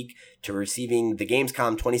this week, to receiving the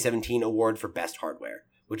Gamescom 2017 award for best hardware,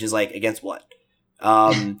 which is like against what?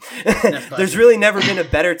 There's really never been a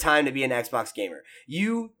better time to be an Xbox gamer.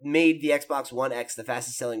 You made the Xbox One X the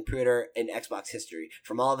fastest selling pre-order in Xbox history.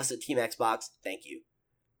 From all of us at Team Xbox, thank you.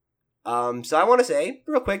 So I want to say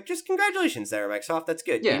real quick, just congratulations there, Microsoft. That's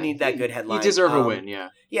good. Yeah, you need that good headline. You deserve a win, yeah.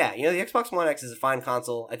 Yeah, the Xbox One X is a fine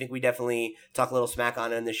console. I think we definitely talk a little smack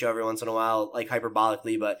on it in the show every once in a while, like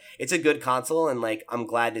hyperbolically, but it's a good console, and like I'm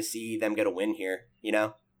glad to see them get a win here.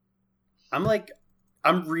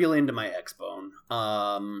 I'm real into my Xbone.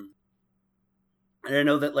 And I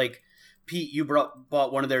know that like Pete, you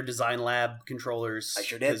bought one of their Design Lab controllers. I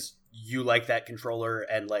sure did. Because you like that controller,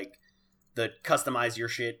 and like the customize your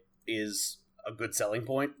shit is a good selling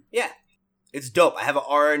point. Yeah. It's dope. I have an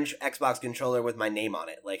orange Xbox controller with my name on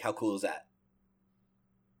it. Like, how cool is that?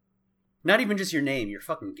 Not even just your name, your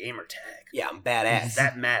fucking gamer tag. Yeah, I'm badass.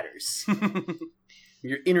 That matters.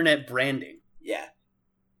 Your internet branding. Yeah.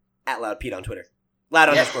 @LoudPete on Twitter.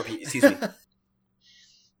 Loud_Pete, excuse me.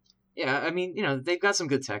 Yeah, I mean, they've got some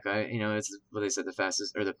good tech. It's what they said, the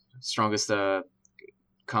fastest or the strongest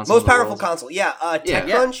console. Most in the powerful world. console. Yeah, Yeah.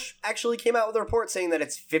 TechCrunch actually came out with a report saying that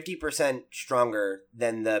it's 50% stronger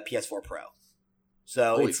than the PS4 Pro.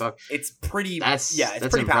 So Holy fuck. It's pretty. That's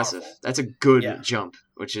pretty impressive. powerful. That's a good Yeah. jump,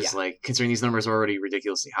 which is Yeah. like considering these numbers are already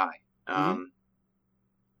ridiculously high. Mhm.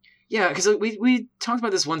 Yeah, because we talked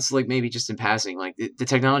about this once, like maybe just in passing. Like the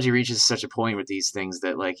technology reaches such a point with these things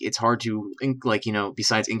that like it's hard to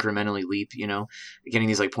besides incrementally leap, getting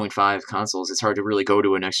these like 0.5 consoles, it's hard to really go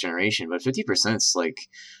to a next generation. But 50% is like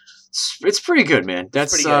it's pretty good, man.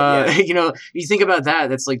 That's pretty good, yeah. You think about that.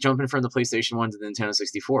 That's like jumping from the PlayStation 1 to the Nintendo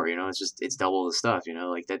 64. It's double the stuff.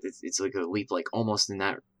 Like that. It's like a leap, like almost in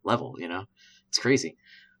that level. It's crazy.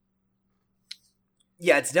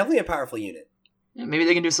 Yeah, it's definitely a powerful unit. Yeah, maybe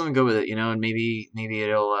they can do something good with it, and maybe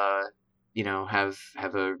it'll have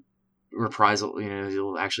a reprisal.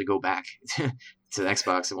 It'll actually go back to the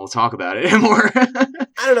Xbox, and we'll talk about it more.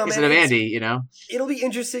 I don't know, instead man. of Andy, It'll be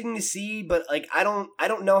interesting to see, but like I don't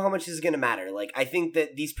know how much this is going to matter. Like I think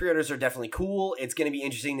that these pre-orders are definitely cool. It's going to be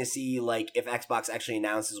interesting to see like if Xbox actually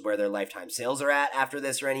announces where their lifetime sales are at after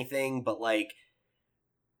this or anything. But like,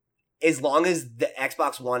 as long as the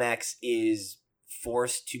Xbox One X is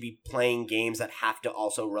forced to be playing games that have to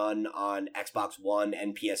also run on Xbox One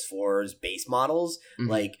and PS4's base models,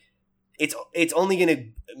 like it's only going to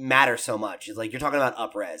matter so much. It's like you're talking about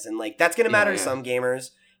up-res, and like that's going to matter to some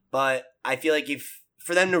gamers, but I feel like if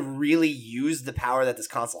for them to really use the power that this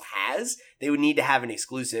console has, they would need to have an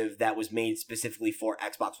exclusive that was made specifically for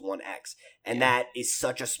Xbox One X, and that is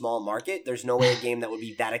such a small market. There's no way a game that would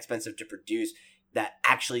be that expensive to produce that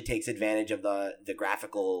actually takes advantage of the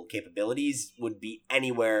graphical capabilities would be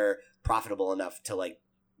anywhere profitable enough to like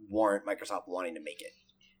warrant Microsoft wanting to make it.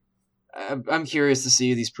 I'm curious to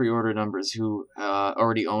see these pre-order numbers who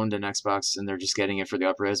already owned an Xbox and they're just getting it for the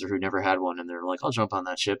up-res, or who never had one and they're like, I'll jump on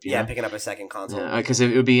that ship. You know? Picking up a second console. Because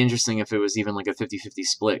it would be interesting if it was even like a 50-50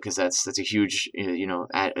 split, because that's a huge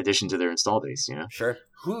addition to their install base. Sure.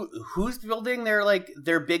 Who's building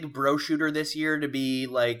their big bro shooter this year to be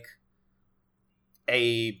like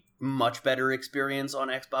a much better experience on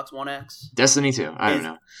Xbox One X? Destiny 2. I don't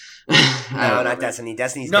know. No, not Destiny.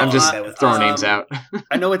 Destiny's I'm just throwing names out.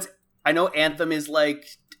 I know Anthem is like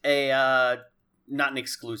a not an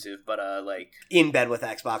exclusive, but like in bed with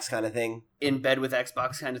Xbox kind of thing. In bed with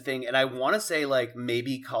Xbox kind of thing, and I want to say like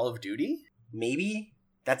maybe Call of Duty. Maybe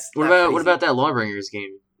that's what about that Lawbreakers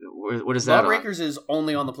game? What is that? Lawbreakers is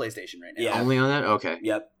only on the PlayStation right now. Yeah, only on that. Okay.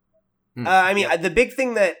 Yep. I mean, the big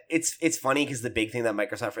thing that it's funny because the big thing that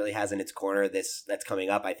Microsoft really has in its corner that's coming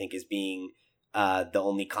up, I think, is being the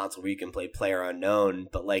only console where you can play PlayerUnknown,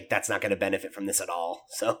 but like that's not going to benefit from this at all.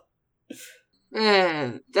 So,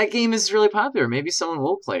 that game is really popular. Maybe someone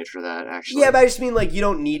will play it for that. Actually, yeah, but I just mean like you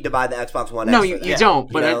don't need to buy the Xbox One X. No, you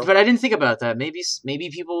don't. But but I didn't think about that. Maybe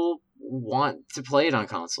people want to play it on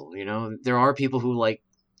console. There are people who like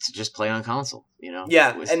to just play on console,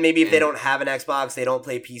 Yeah, and maybe if they don't have an Xbox, they don't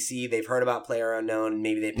play PC, they've heard about PlayerUnknown,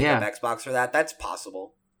 maybe they pick up Xbox for that. That's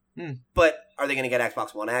possible. But are they going to get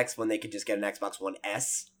Xbox One X when they could just get an Xbox One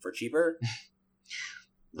S for cheaper?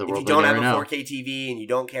 If you don't have a 4K TV and you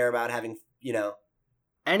don't care about having,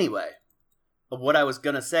 Anyway, what I was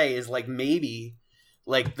going to say is like maybe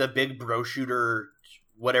like the big bro shooter,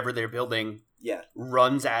 whatever they're building,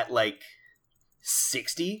 runs at like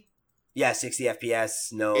 60. Yeah, 60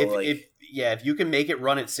 FPS. No, if you can make it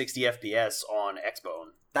run at 60 FPS on Xbone,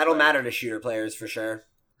 that'll matter to shooter players for sure.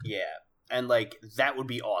 Yeah, and like that would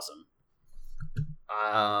be awesome.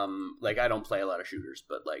 Like I don't play a lot of shooters,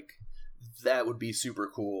 but like that would be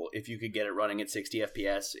super cool if you could get it running at 60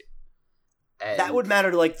 FPS. And that would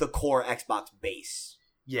matter to like the core Xbox base.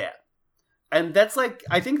 Yeah, and that's like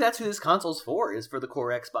I think that's who this console's for, is for the core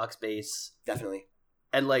Xbox base. Definitely,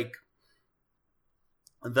 and like.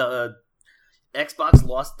 The Xbox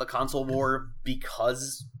lost the console war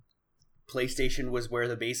because PlayStation was where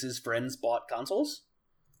the base's friends bought consoles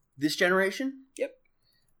this generation. Yep.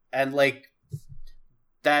 And like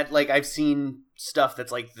that, like I've seen stuff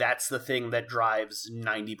that's like that's the thing that drives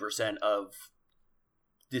 90% of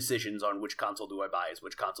decisions on which console do I buy is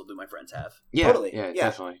which console do my friends have. Yeah, totally. Yeah,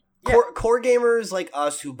 definitely. Core gamers like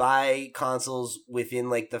us who buy consoles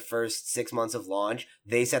within like the first 6 months of launch,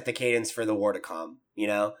 they set the cadence for the war to come,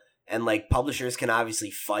 and like publishers can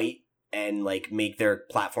obviously fight and like make their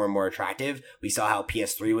platform more attractive. We saw how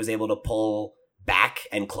PS3 was able to pull back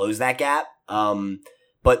and close that gap.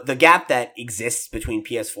 But the gap that exists between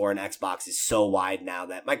PS4 and Xbox is so wide now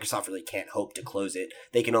that Microsoft really can't hope to close it.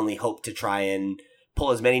 They can only hope to try and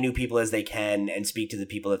pull as many new people as they can and speak to the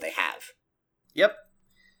people that they have. Yep.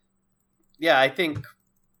 Yeah, I think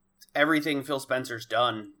everything Phil Spencer's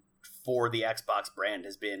done for the Xbox brand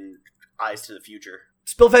has been eyes to the future.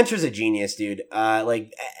 Spill Venture's a genius, dude.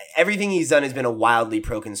 Everything he's done has been a wildly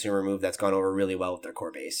pro-consumer move that's gone over really well with their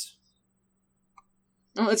core base.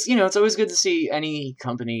 Well, it's always good to see any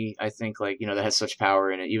company, I think, like, that has such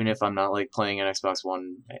power in it, even if I'm not, like, playing an Xbox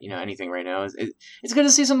One, anything right now. It's good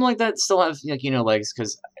to see something like that still have, legs,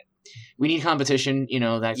 because we need competition,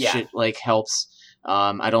 shit, like, helps.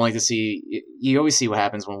 I don't like to see, you always see what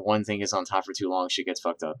happens when one thing is on top for too long, shit gets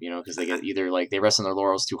fucked up, because they get either, like, they rest on their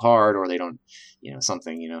laurels too hard, or they don't,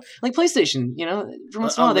 something, like PlayStation, every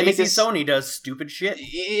once in a while they make this... Sony does stupid shit.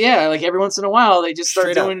 Yeah, like, every once in a while they just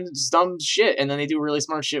start Straight doing dumb shit, and then they do really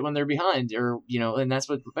smart shit when they're behind, or, and that's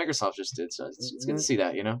what Microsoft just did, so it's good to see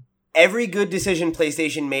that, Every good decision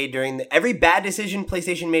PlayStation made every bad decision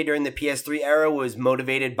PlayStation made during the PS3 era was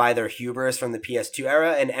motivated by their hubris from the PS2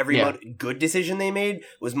 era, and every good decision they made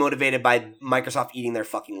was motivated by Microsoft eating their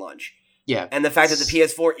fucking lunch. Yeah. And the fact that the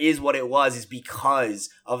PS4 is what it was is because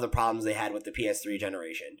of the problems they had with the PS3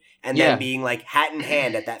 generation. And then being like hat in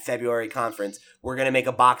hand at that February conference, we're going to make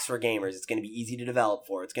a box for gamers. It's going to be easy to develop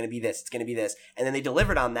for. It's going to be this. It's going to be this. And then they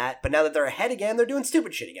delivered on that. But now that they're ahead again, they're doing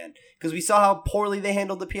stupid shit again. Because we saw how poorly they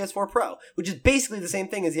handled the PS4 Pro, which is basically the same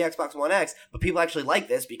thing as the Xbox One X. But people actually like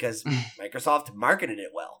this because Microsoft marketed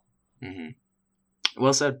it well. Mm-hmm.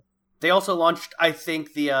 Well said. They also launched, I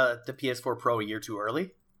think, the PS4 Pro a year too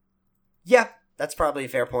early. Yeah, that's probably a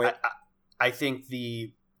fair point. I think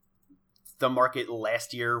the market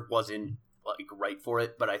last year wasn't like right for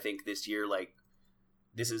it, but I think this year, like,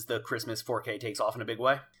 this is the Christmas 4K takes off in a big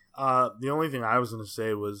way. The only thing I was going to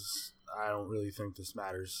say was I don't really think this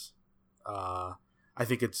matters. I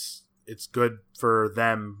think it's good for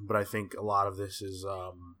them, but I think a lot of this is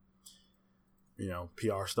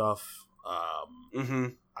PR stuff.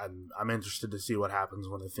 I'm interested to see what happens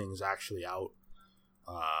when the thing's actually out.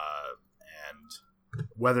 And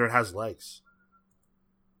whether it has legs.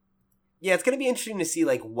 Yeah, it's going to be interesting to see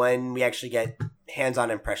like when we actually get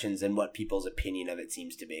hands-on impressions and what people's opinion of it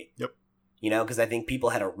seems to be. Yep. Because I think people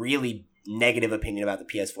had a really negative opinion about the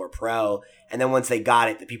PS4 Pro, and then once they got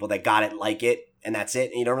it, the people that got it like it, and that's it,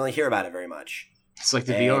 and you don't really hear about it very much. It's like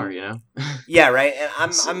the VR, Yeah, right?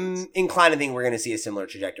 And I'm inclined to think we're going to see a similar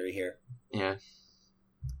trajectory here. Yeah.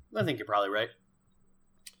 I think you're probably right.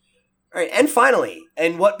 All right, and finally,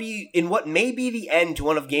 in what may be the end to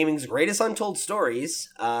one of gaming's greatest untold stories,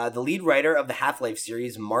 the lead writer of the Half-Life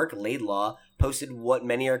series, Mark Laidlaw, posted what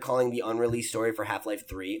many are calling the unreleased story for Half-Life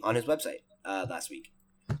 3 on his website last week.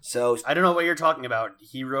 So I don't know what you're talking about.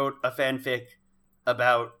 He wrote a fanfic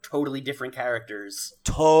about totally different characters.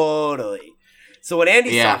 Totally. So what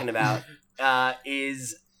Andy's talking about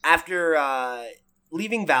is after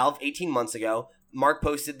leaving Valve 18 months ago, Mark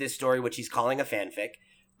posted this story, which he's calling a fanfic.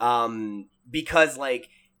 Because like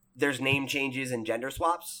there's name changes and gender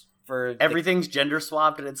swaps for everything's gender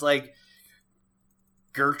swapped, and it's like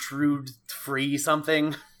Gertrude Free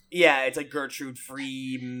something. Yeah, it's like Gertrude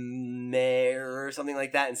Freeman or something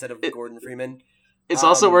like that instead of Gordon Freeman. It's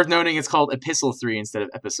also worth noting it's called Epistle 3 instead of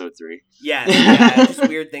Episode 3. Yeah, just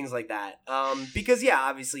weird things like that. Because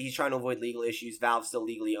obviously he's trying to avoid legal issues. Valve still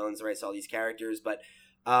legally owns the rights to all these characters, but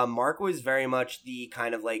Mark was very much the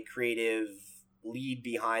kind of like creative lead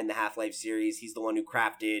behind the Half-Life series. He's the one who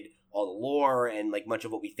crafted all the lore and like much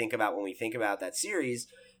of what we think about when we think about that series.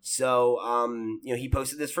 So, he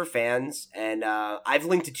posted this for fans, and I've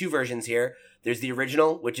linked to two versions here. There's the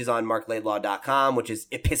original, which is on marklaidlaw.com, which is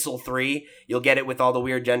Epistle 3. You'll get it with all the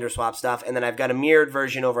weird gender swap stuff. And then I've got a mirrored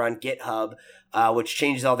version over on GitHub, which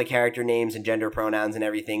changes all the character names and gender pronouns and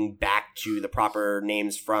everything back to the proper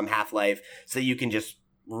names from Half-Life, so you can just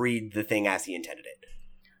read the thing as he intended it.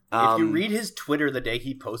 If you read his Twitter the day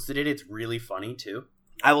he posted it, it's really funny, too.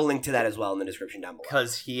 I will link to that as well in the description down below.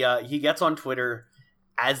 Because he gets on Twitter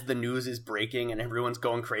as the news is breaking and everyone's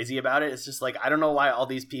going crazy about it. It's just like, I don't know why all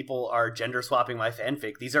these people are gender swapping my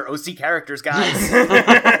fanfic. These are OC characters, guys.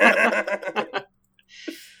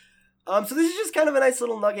 So this is just kind of a nice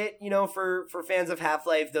little nugget, for fans of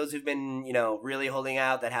Half-Life, those who've been, really holding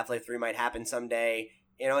out that Half-Life 3 might happen someday.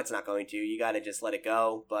 It's not going to. You got to just let it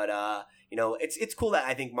go. But, it's cool that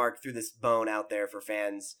I think Mark threw this bone out there for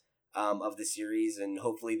fans of the series, and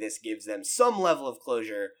hopefully this gives them some level of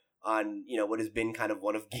closure on, what has been kind of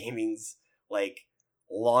one of gaming's, like,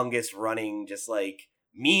 longest running, just, like,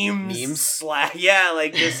 memes? Memes? Yeah,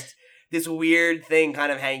 like, just this weird thing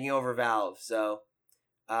kind of hanging over Valve. So,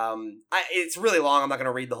 It's really long. I'm not going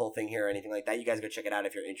to read the whole thing here or anything like that. You guys go check it out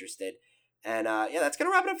if you're interested. And that's going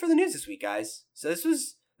to wrap it up for the news this week, guys. So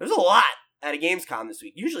there's a lot at a Gamescom this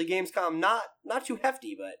week. Usually Gamescom not too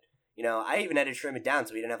hefty, but I even had to trim it down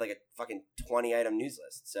so we didn't have like a fucking 20 item news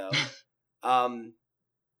list. So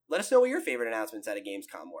let us know what your favorite announcements at a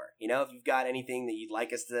Gamescom were. If you've got anything that you'd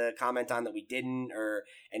like us to comment on that we didn't, or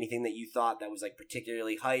anything that you thought that was like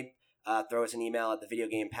particularly hype, throw us an email at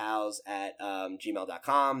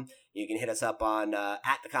thevideogamepals@gmail.com. You can hit us up on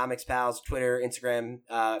 @thecomics_pals, Twitter, Instagram,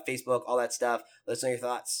 Facebook, all that stuff. Let us know your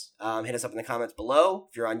thoughts. Hit us up in the comments below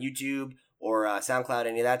if you're on YouTube or SoundCloud,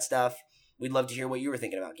 any of that stuff. We'd love to hear what you were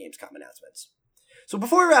thinking about Gamescom announcements. So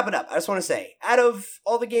before we wrap it up, I just want to say, out of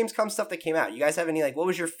all the Gamescom stuff that came out, you guys have any, what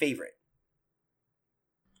was your favorite?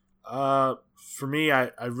 For me, I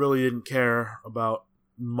really didn't care about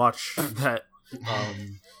much that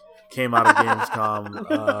came out of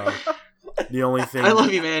Gamescom. The only thing I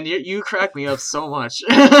love you, man. You crack me up so much.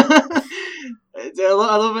 I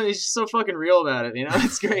love it. He's just so fucking real about it.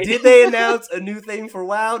 It's great. Did they announce a new thing for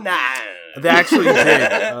WoW? Nah. They actually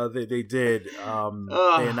did. They did.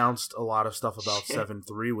 They announced a lot of stuff about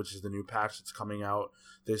 7.3, which is the new patch that's coming out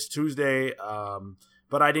this Tuesday.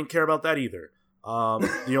 But I didn't care about that either.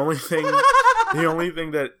 The only thing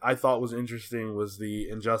that I thought was interesting was the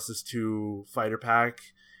Injustice 2 fighter pack,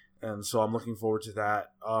 and so I'm looking forward to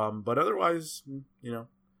that. But otherwise,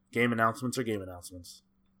 game announcements are game announcements.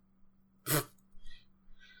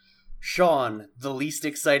 Sean, the least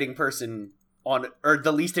exciting person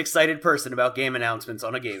the least excited person about game announcements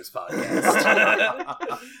on a games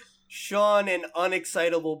podcast. Sean, an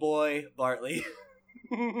unexcitable boy, Bartley.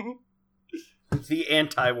 The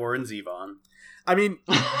anti-Warren Zevon. I mean,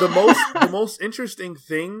 the most interesting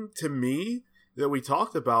thing to me that we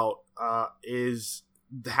talked about is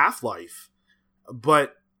the Half-Life,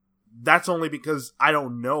 but that's only because I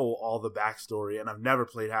don't know all the backstory and I've never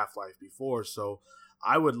played Half-Life before, so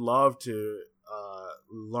I would love to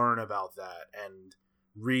learn about that and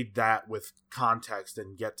read that with context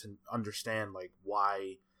and get to understand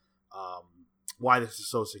why this is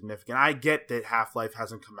so significant. I get that Half-Life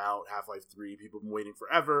hasn't come out, Half-Life 3, people have been waiting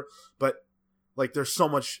forever, but there's so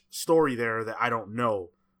much story there that I don't know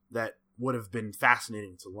that would have been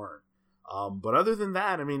fascinating to learn. But other than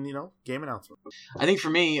that, I mean, game announcement. I think for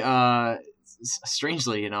me,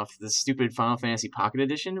 strangely enough, the stupid Final Fantasy Pocket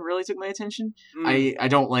Edition really took my attention. I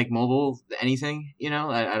don't like mobile anything,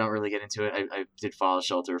 I don't really get into it. I did Fallout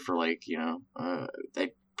Shelter for I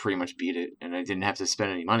pretty much beat it, and I didn't have to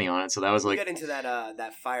spend any money on it, so that was you got into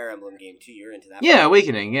that Fire Emblem game too. You're into that. Yeah,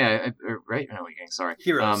 Awakening. Yeah, right. Not Awakening. Sorry,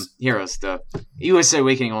 Heroes. Heroes. You always say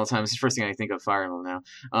Awakening all the time. It's the first thing I think of. Fire Emblem now.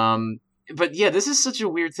 But yeah, this is such a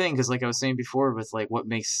weird thing because, like I was saying before, with what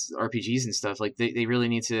makes RPGs and stuff, they really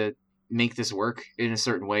need to make this work in a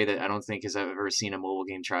certain way that I don't think I've ever seen a mobile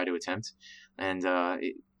game try to attempt. And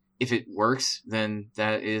if it works, then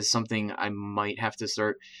that is something I might have to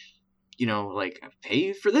start,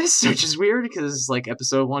 pay for this, which is weird because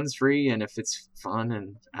episode 1's free, and if it's fun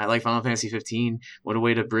and I like Final Fantasy 15, what a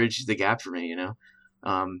way to bridge the gap for me,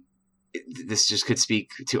 this just could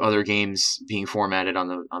speak to other games being formatted on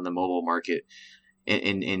the mobile market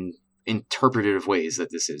in interpretative ways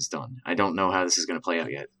that this is done. I don't know how this is going to play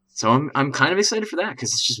out yet, so I'm kind of excited for that because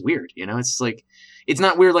it's just weird. It's it's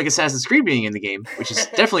not weird like Assassin's Creed being in the game, which is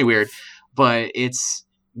definitely weird, but it's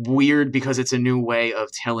weird because it's a new way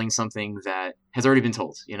of telling something that has already been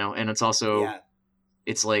told. And it's also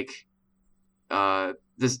it's this. I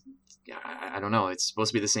don't know. It's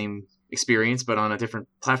supposed to be the same experience, but on a different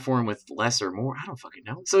platform with less or more. I don't fucking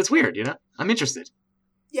know. So it's weird, I'm interested.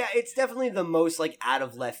 Yeah, it's definitely the most out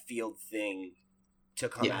of left field thing to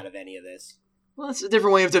come out of any of this. Well, it's a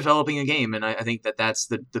different way of developing a game, and I think that's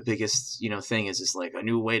the biggest thing is just a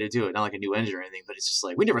new way to do it, not like a new engine or anything, but it's just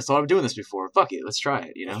we never thought of doing this before. Fuck it, let's try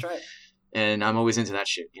it. Let's try it. And I'm always into that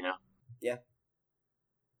shit. Yeah.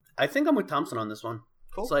 I think I'm with Thompson on this one.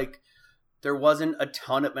 Cool. It's there wasn't a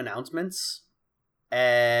ton of announcements.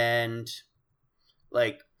 And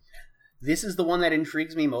this is the one that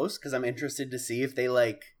intrigues me most because I'm interested to see if they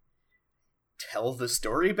tell the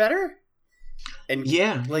story better, and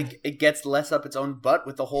it gets less up its own butt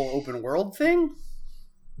with the whole open world thing,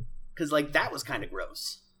 because that was kind of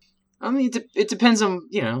gross. I mean, it depends on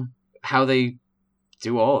how they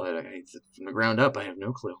do all of it. From the ground up, I have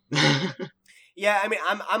no clue. Yeah, I mean,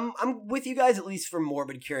 I'm with you guys, at least from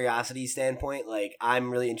morbid curiosity standpoint. I'm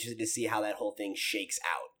really interested to see how that whole thing shakes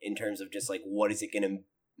out in terms of just what is it going to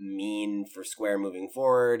mean for Square moving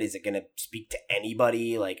forward? Is it going to speak to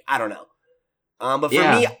anybody? I don't know. But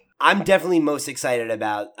for me, I'm definitely most excited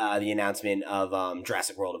about the announcement of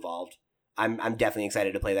Jurassic World Evolved. I'm definitely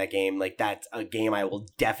excited to play that game. Like, that's a game I will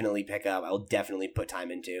definitely pick up. I will definitely put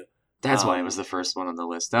time into. That's why it was the first one on the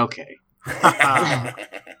list. Okay.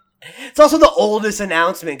 It's also the oldest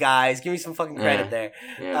announcement, guys. Give me some fucking credit there.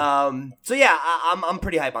 Yeah. So yeah, I'm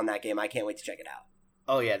pretty hype on that game. I can't wait to check it out.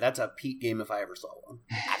 Oh yeah, that's a Pete game if I ever saw one.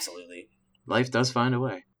 Absolutely. Life does find a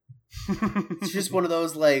way. It's just one of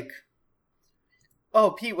those like,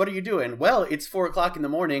 oh Pete, what are you doing? Well, it's 4:00 in the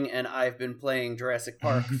morning, and I've been playing Jurassic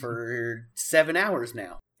Park for 7 hours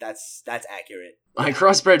now. That's accurate. I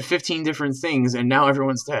crossbred 15 different things, and now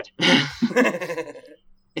everyone's dead.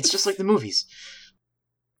 It's just like the movies.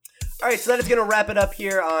 All right, so that is going to wrap it up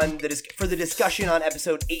here on for the discussion on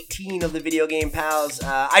episode 18 of the Video Game Pals.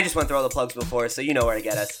 I just went through all the plugs before, so you know where to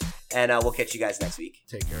get us. And we'll catch you guys next week.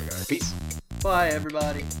 Take care, guys. Peace. Bye,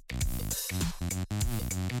 everybody.